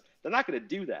 3 other ones. They're not going to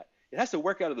do that. It has to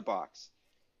work out of the box.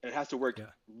 And it has to work Yeah.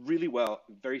 really well,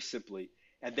 very simply.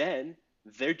 And then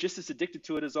they're just as addicted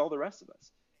to it as all the rest of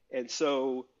us. And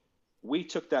so we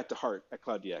took that to heart at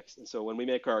Cloud DX. And so when we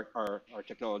make our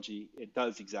technology, it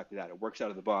does exactly that. It works out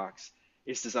of the box.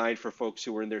 It's designed for folks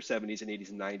who are in their 70s and 80s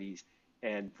and 90s.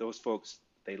 And those folks,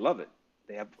 they love it.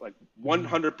 They have like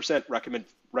 100%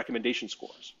 recommendation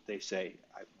scores. They say,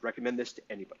 I recommend this to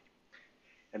anybody.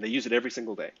 And they use it every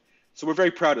single day. So we're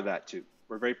very proud of that too.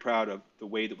 We're very proud of the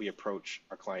way that we approach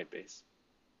our client base.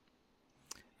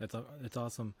 That's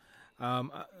awesome. I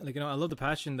love the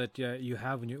passion that you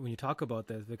have when you talk about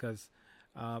this, because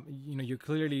you're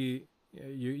clearly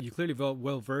you clearly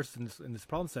well versed in this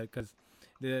problem set, because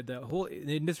the whole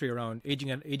industry around aging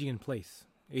in place,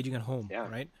 aging at home, Yeah.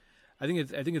 right? I think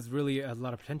it's really has a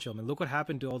lot of potential. I mean, look what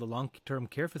happened to all the long-term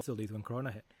care facilities when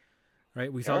Corona hit,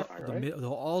 right? We saw Terrifying, right?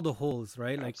 all the holes,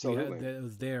 right? Like Absolutely. it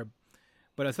was there,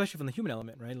 but especially from the human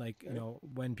element, right? Like,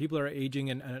 when people are aging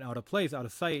and out of place, out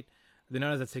of sight, they're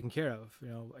not as taken care of.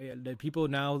 The people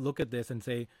now look at this and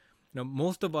say,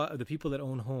 most of the people that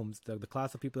own homes, the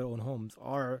class of people that own homes,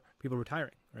 are people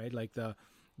retiring, right? Like the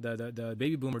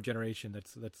baby boomer generation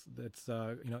that's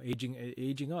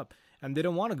aging up, and they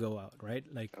don't want to go out, right?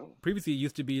 Like previously, it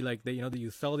used to be like that you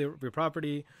sell your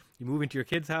property, you move into your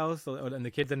kid's house, and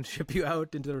the kids then ship you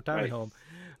out into the retirement home,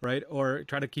 right? Or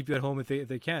try to keep you at home if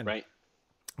they can, Right.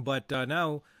 But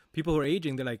now people who are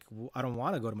aging, they're like, I don't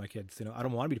want to go to my kids. I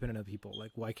don't want to be dependent on people.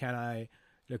 Like, why can't I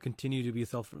continue to be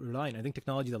self-reliant? I think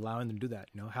technology is allowing them to do that.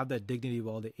 Have that dignity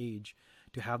while they age,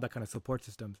 to have that kind of support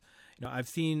systems. I've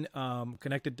seen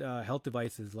connected health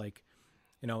devices like,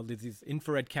 there's these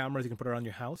infrared cameras you can put around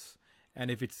your house,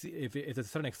 and if it's a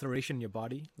sudden acceleration in your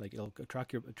body, like it'll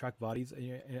track bodies,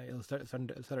 and it'll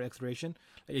start acceleration,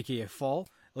 like aka a fall,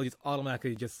 it'll just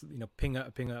automatically just ping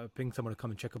someone to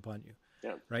come and check up on you.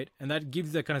 Yeah. Right. And that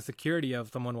gives that kind of security of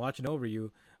someone watching over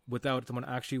you without someone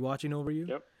actually watching over you.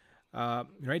 Yep.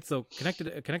 Right. So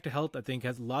connected health, I think,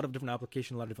 has a lot of different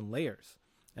applications, a lot of different layers,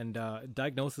 and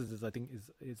diagnosis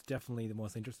is definitely the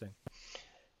most interesting.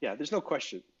 Yeah, there's no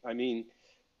question. I mean,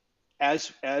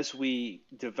 as we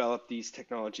develop these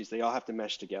technologies, they all have to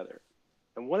mesh together.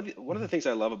 And one of the things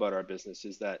I love about our business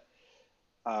is that,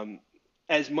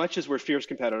 as much as we're fierce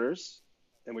competitors,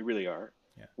 and we really are,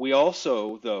 we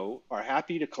also, though, are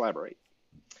happy to collaborate.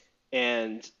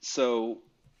 And so,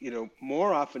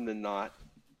 more often than not,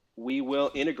 we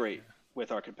will integrate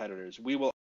with our competitors. We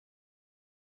will.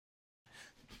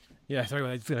 Yeah, sorry,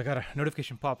 I got a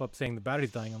notification pop up saying the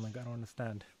battery's dying. I'm like, I don't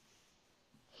understand.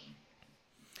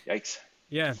 Yikes.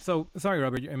 Yeah, so sorry,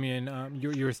 Robert. I mean,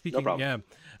 you were speaking, No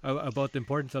about the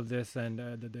importance of this and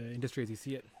the industry as you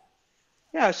see it.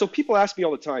 Yeah, so people ask me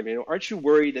all the time, aren't you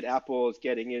worried that Apple is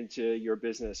getting into your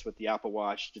business with the Apple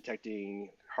Watch detecting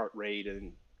heart rate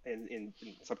and in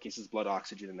some cases blood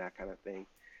oxygen and that kind of thing?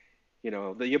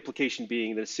 The implication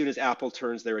being that as soon as Apple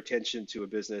turns their attention to a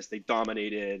business, they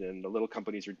dominate it, and the little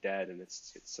companies are dead, and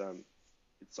it's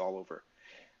all over.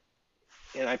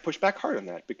 And I push back hard on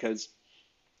that because,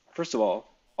 first of all,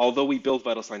 although we build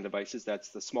vital sign devices, that's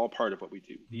the small part of what we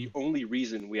do. The only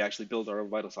reason we actually build our own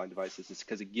vital sign devices is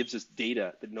because it gives us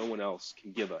data that no one else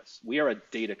can give us. We are a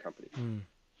data company.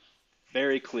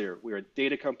 Very clear. We're a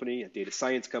data company, a data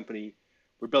science company.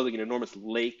 We're building an enormous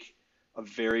lake of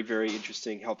very, very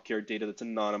interesting healthcare data that's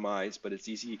anonymized, but it's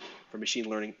easy for machine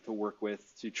learning to work with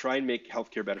to try and make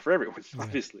healthcare better for everyone,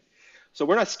 obviously. So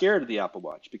we're not scared of the Apple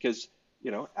Watch because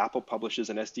Apple publishes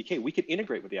an SDK. We can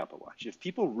integrate with the Apple Watch. If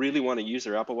people really want to use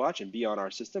their Apple Watch and be on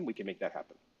our system, we can make that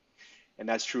happen. And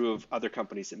that's true of other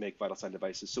companies that make vital sign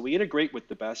devices. So we integrate with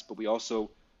the best, but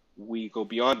we go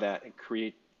beyond that and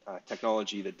create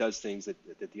technology that does things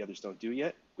that the others don't do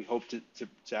yet. We hope to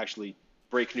actually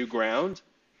break new ground.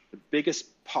 The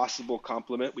biggest possible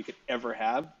compliment we could ever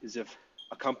have is if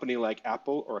a company like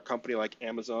Apple or a company like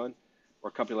Amazon or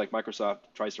a company like Microsoft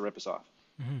tries to rip us off.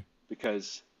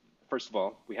 Because first of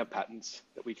all, we have patents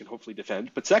that we can hopefully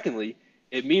defend. But secondly,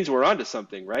 it means we're onto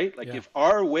something, right? Like if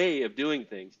our way of doing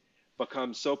things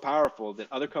becomes so powerful that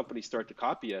other companies start to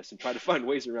copy us and try to find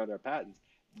ways around our patents,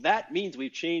 that means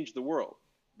we've changed the world.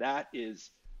 That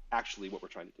is actually what we're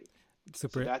trying to do.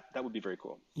 Super. So that would be very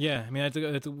cool. Yeah, I mean,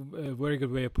 that's a very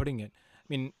good way of putting it. I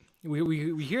mean,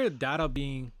 we hear data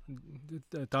being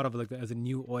thought of like as a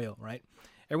new oil, right?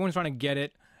 Everyone's trying to get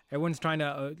it. Everyone's trying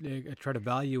to try to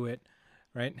value it.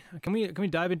 Right? Can we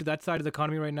dive into that side of the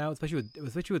economy right now, especially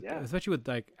with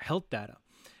like health data,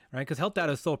 right? Because health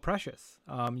data is so precious.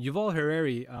 Yuval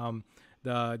Harari,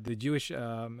 the Jewish,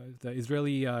 the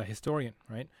Israeli historian,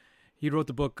 right? He wrote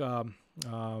the book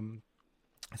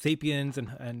 *Sapiens*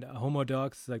 and *Homo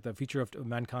Deus*, like the future of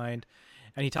mankind,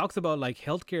 and he talks about like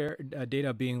healthcare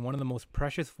data being one of the most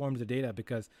precious forms of data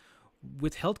because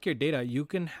with healthcare data you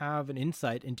can have an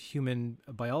insight into human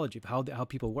biology, of how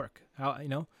people work,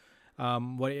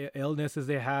 what illnesses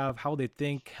they have, how they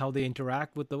think, how they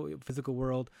interact with the physical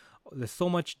world. There's so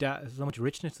much so much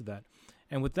richness to that.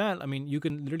 And with that, I mean, you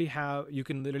can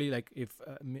literally like if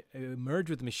merge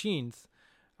with machines,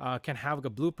 can have like a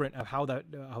blueprint of how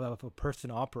a person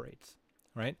operates,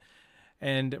 right?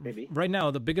 And Maybe. Right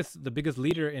now, the biggest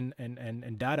leader in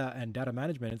data and data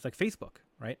management is like Facebook,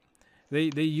 right?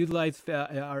 They utilize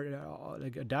our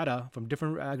like data from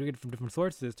different aggregated from different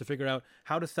sources to figure out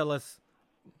how to sell us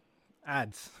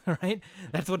ads, right?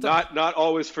 That's what Not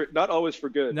always for good, not always for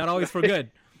right?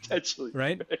 good, Potentially,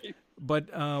 right? right?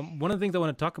 But one of the things I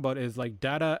want to talk about is like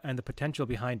data and the potential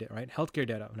behind it, right? Healthcare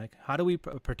data, like how do we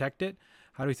protect it?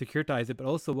 How do we securitize it? But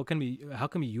also, how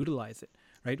can we utilize it,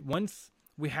 right? Once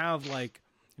we have like,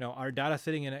 our data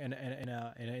sitting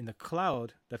in the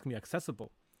cloud that's gonna be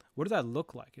accessible, what does that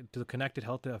look like to the connected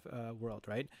health world,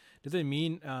 right? Does it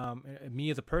mean me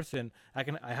as a person, I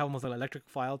have almost an electric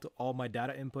file to all my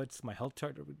data inputs, my health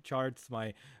charts,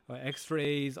 my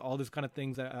X-rays, all these kind of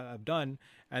things that I've done,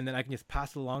 and then I can just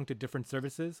pass it along to different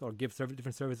services or give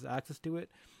different services access to it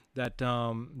that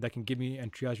that can give me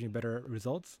and triage me better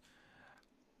results.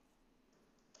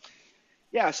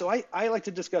 Yeah, so I like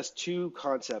to discuss two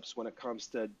concepts when it comes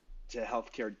to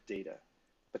healthcare data.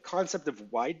 The concept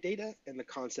of wide data and the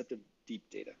concept of deep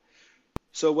data.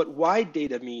 So what wide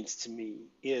data means to me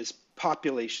is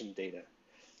population data.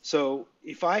 So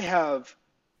if I have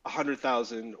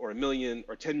 100,000 or a million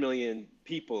or 10 million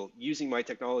people using my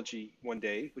technology one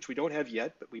day, which we don't have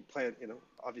yet, but we plan,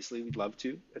 obviously we'd love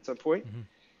to at some point, Mm-hmm.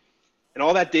 and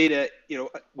all that data,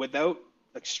 without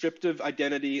descriptive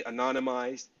identity,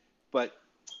 anonymized, but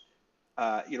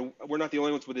we're not the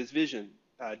only ones with this vision.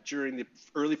 During the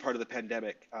early part of the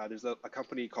pandemic, there's a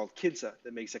company called Kidsa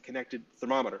that makes a connected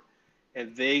thermometer.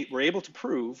 And they were able to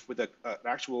prove with an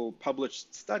actual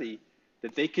published study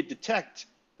that they could detect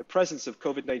the presence of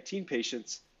COVID-19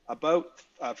 patients about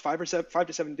 5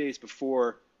 to 7 days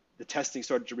before the testing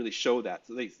started to really show that.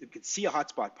 So they could see a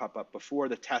hotspot pop up before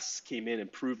the tests came in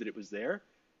and proved that it was there,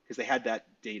 because they had that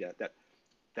data,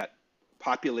 that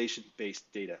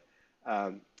population-based data.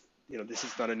 This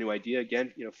is not a new idea.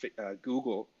 Again,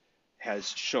 Google has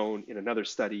shown in another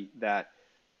study that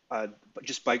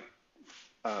just by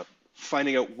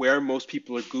finding out where most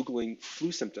people are Googling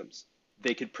flu symptoms,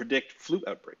 they could predict flu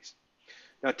outbreaks.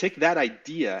 Now take that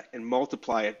idea and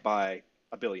multiply it by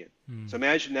a billion. So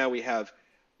imagine now we have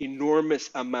enormous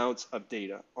amounts of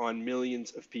data on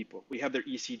millions of people. We have their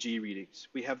ECG readings.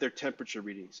 We have their temperature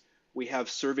readings. We have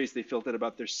surveys they filled out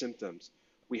about their symptoms.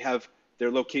 We have their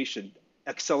location,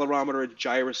 accelerometer and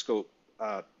gyroscope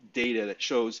data that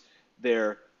shows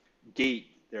their gait,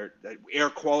 their air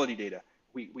quality data.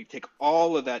 We take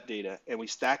all of that data and we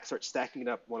start stacking it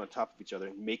up one on top of each other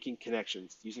and making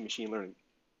connections using machine learning,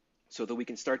 so that we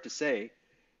can start to say,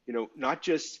 not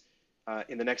just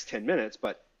in the next 10 minutes,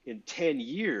 but in 10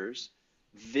 years,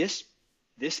 this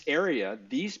area,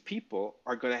 these people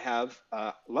are going to have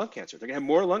lung cancer. They're going to have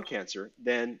more lung cancer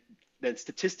than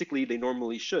statistically they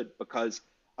normally should because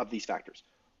of these factors,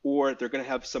 or they're going to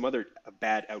have some other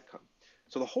bad outcome.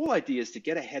 So the whole idea is to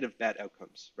get ahead of bad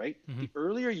outcomes, right? Mm-hmm. The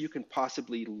earlier you can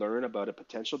possibly learn about a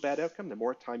potential bad outcome, the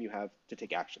more time you have to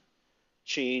take action.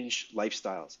 Change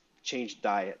lifestyles, change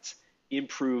diets,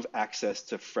 improve access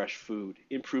to fresh food,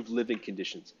 improve living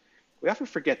conditions. We often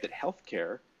forget that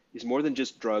healthcare is more than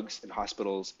just drugs and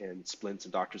hospitals and splints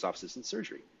and doctors' offices and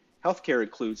surgery. Healthcare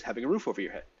includes having a roof over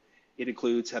your head. It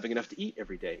includes having enough to eat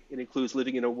every day. It includes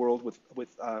living in a world with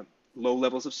low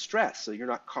levels of stress, so you're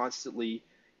not constantly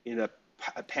in a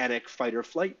panic, fight or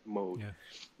flight mode,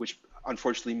 which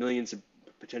unfortunately millions and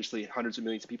potentially hundreds of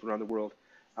millions of people around the world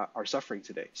are suffering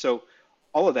today. So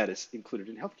all of that is included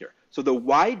in healthcare. So the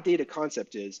wide data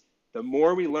concept is the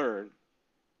more we learn,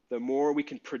 the more we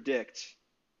can predict,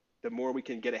 the more we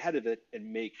can get ahead of it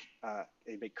and make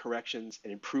corrections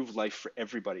and improve life for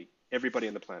everybody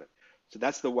on the planet. So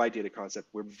that's the wide data concept.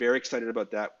 We're very excited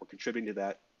about that. We're contributing to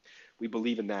that. We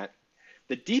believe in that.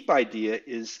 The deep idea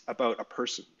is about a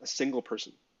person, a single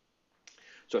person.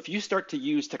 So if you start to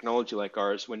use technology like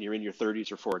ours when you're in your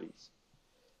 30s or 40s,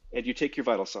 and you take your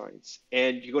vital signs,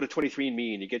 and you go to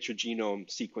 23andMe and you get your genome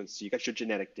sequenced, so you got your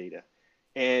genetic data,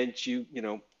 and you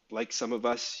like some of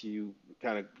us, you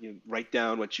kind of write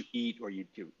down what you eat, or you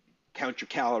count your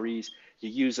calories. You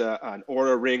use an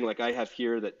Oura ring like I have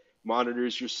here that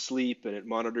monitors your sleep and it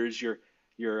monitors your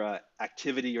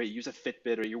activity, or you use a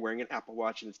Fitbit, or you're wearing an Apple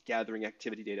Watch and it's gathering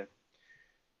activity data.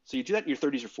 So you do that in your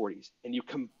 30s or 40s, and you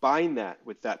combine that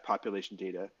with that population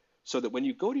data so that when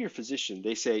you go to your physician,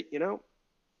 they say,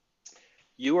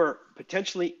 you are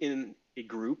potentially in a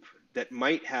group that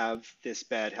might have this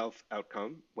bad health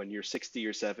outcome when you're 60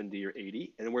 or 70 or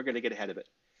 80, and we're going to get ahead of it.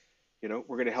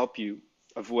 We're going to help you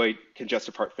avoid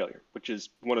congestive heart failure, which is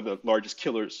one of the largest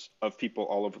killers of people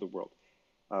all over the world.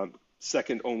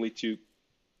 Second only to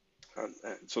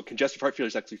so congestive heart failure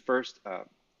is actually first.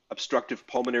 Obstructive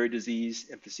pulmonary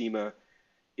disease, emphysema,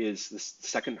 is the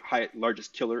second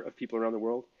largest killer of people around the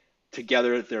world.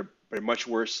 Together, they're much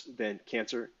worse than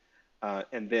cancer.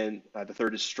 And then the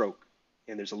third is stroke.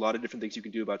 And there's a lot of different things you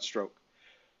can do about stroke.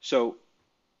 So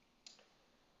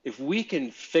If we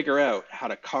can figure out how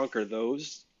to conquer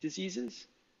those diseases,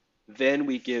 then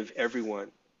we give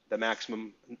everyone the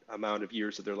maximum amount of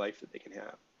years of their life that they can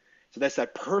have. So that's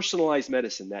that personalized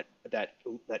medicine, that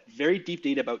very deep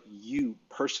data about you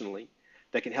personally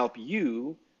that can help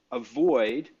you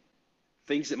avoid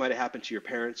things that might have happened to your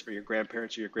parents or your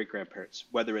grandparents or your great-grandparents,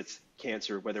 whether it's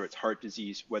cancer, whether it's heart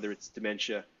disease, whether it's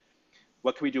dementia.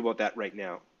 What can we do about that right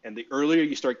now? And the earlier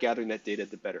you start gathering that data,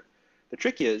 the better. The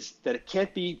trick is that it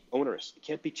can't be onerous. It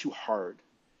can't be too hard.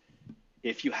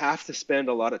 If you have to spend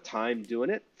a lot of time doing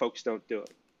it, folks don't do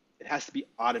it. It has to be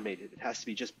automated. It has to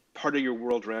be just part of your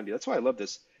world around you. That's why I love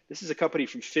this. This is a company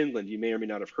from Finland you may or may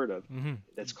not have heard of.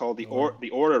 That's called the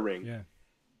Aura Ring. Yeah.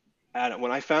 And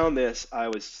when I found this, I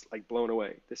was like blown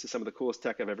away. This is some of the coolest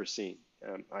tech I've ever seen.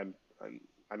 I've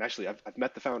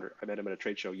met the founder. I met him at a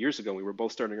trade show years ago. We were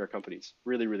both starting our companies.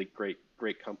 Really, really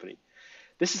great company.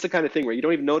 This is the kind of thing where you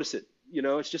don't even notice it. You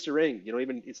know, it's just a ring. You don't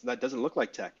even, doesn't look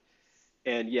like tech.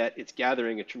 And yet it's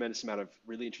gathering a tremendous amount of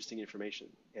really interesting information.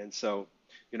 And so,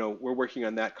 you know, we're working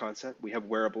on that concept. We have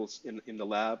wearables in the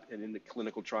lab and in the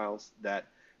clinical trials that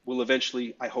will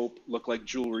eventually, I hope, look like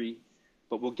jewelry,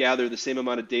 but we'll gather the same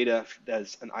amount of data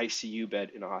as an ICU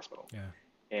bed in a hospital. Yeah.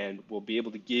 And we'll be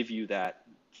able to give you that.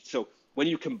 So when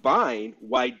you combine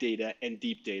wide data and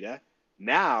deep data,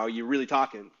 now you're really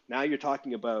talking. Now you're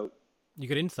talking about. You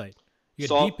get insight. You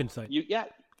get deep insight.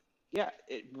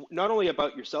 Not only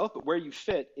about yourself, but where you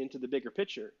fit into the bigger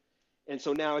picture. And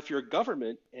so now if you're a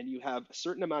government and you have a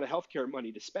certain amount of healthcare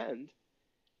money to spend,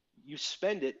 you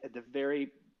spend it at the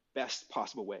very best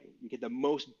possible way. You get the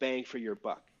most bang for your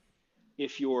buck.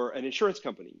 If you're an insurance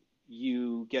company,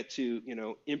 you get to, you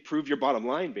know, improve your bottom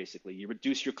line, basically. You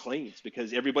reduce your claims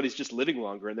because everybody's just living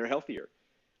longer and they're healthier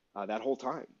that whole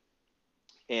time.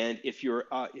 And if you're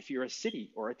a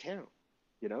city or a town,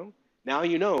 you know, now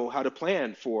you know how to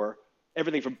plan for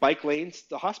everything from bike lanes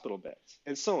to hospital beds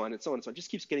and so on and so on and so on. It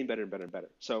just keeps getting better and better and better.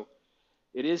 So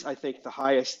it is, I think, the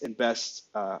highest and best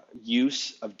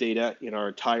use of data in our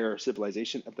entire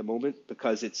civilization at the moment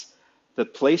because it's the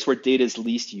place where data is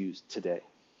least used today.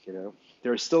 You know,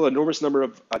 there are still an enormous number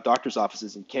of doctors'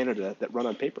 offices in Canada that run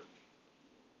on paper.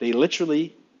 They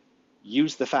literally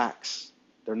use the facts.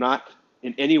 They're not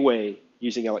in any way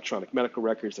using electronic medical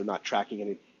records. They're not tracking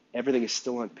anything. Everything is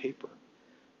still on paper,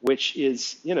 which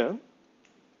is, you know,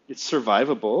 it's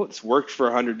survivable. It's worked for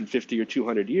 150 or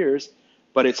 200 years,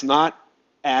 but it's not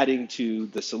adding to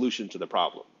the solution to the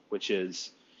problem, which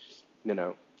is, you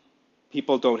know,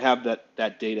 people don't have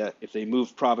that data. If they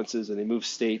move provinces and they move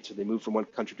states or they move from one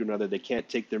country to another, they can't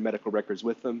take their medical records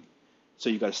with them. So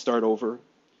you got to start over.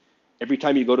 Every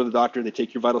time you go to the doctor, they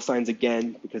take your vital signs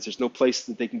again because there's no place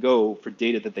that they can go for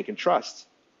data that they can trust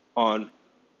on,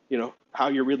 you know, how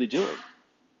you're really doing.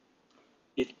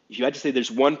 If you had to say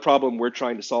there's one problem we're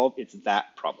trying to solve, it's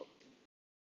that problem.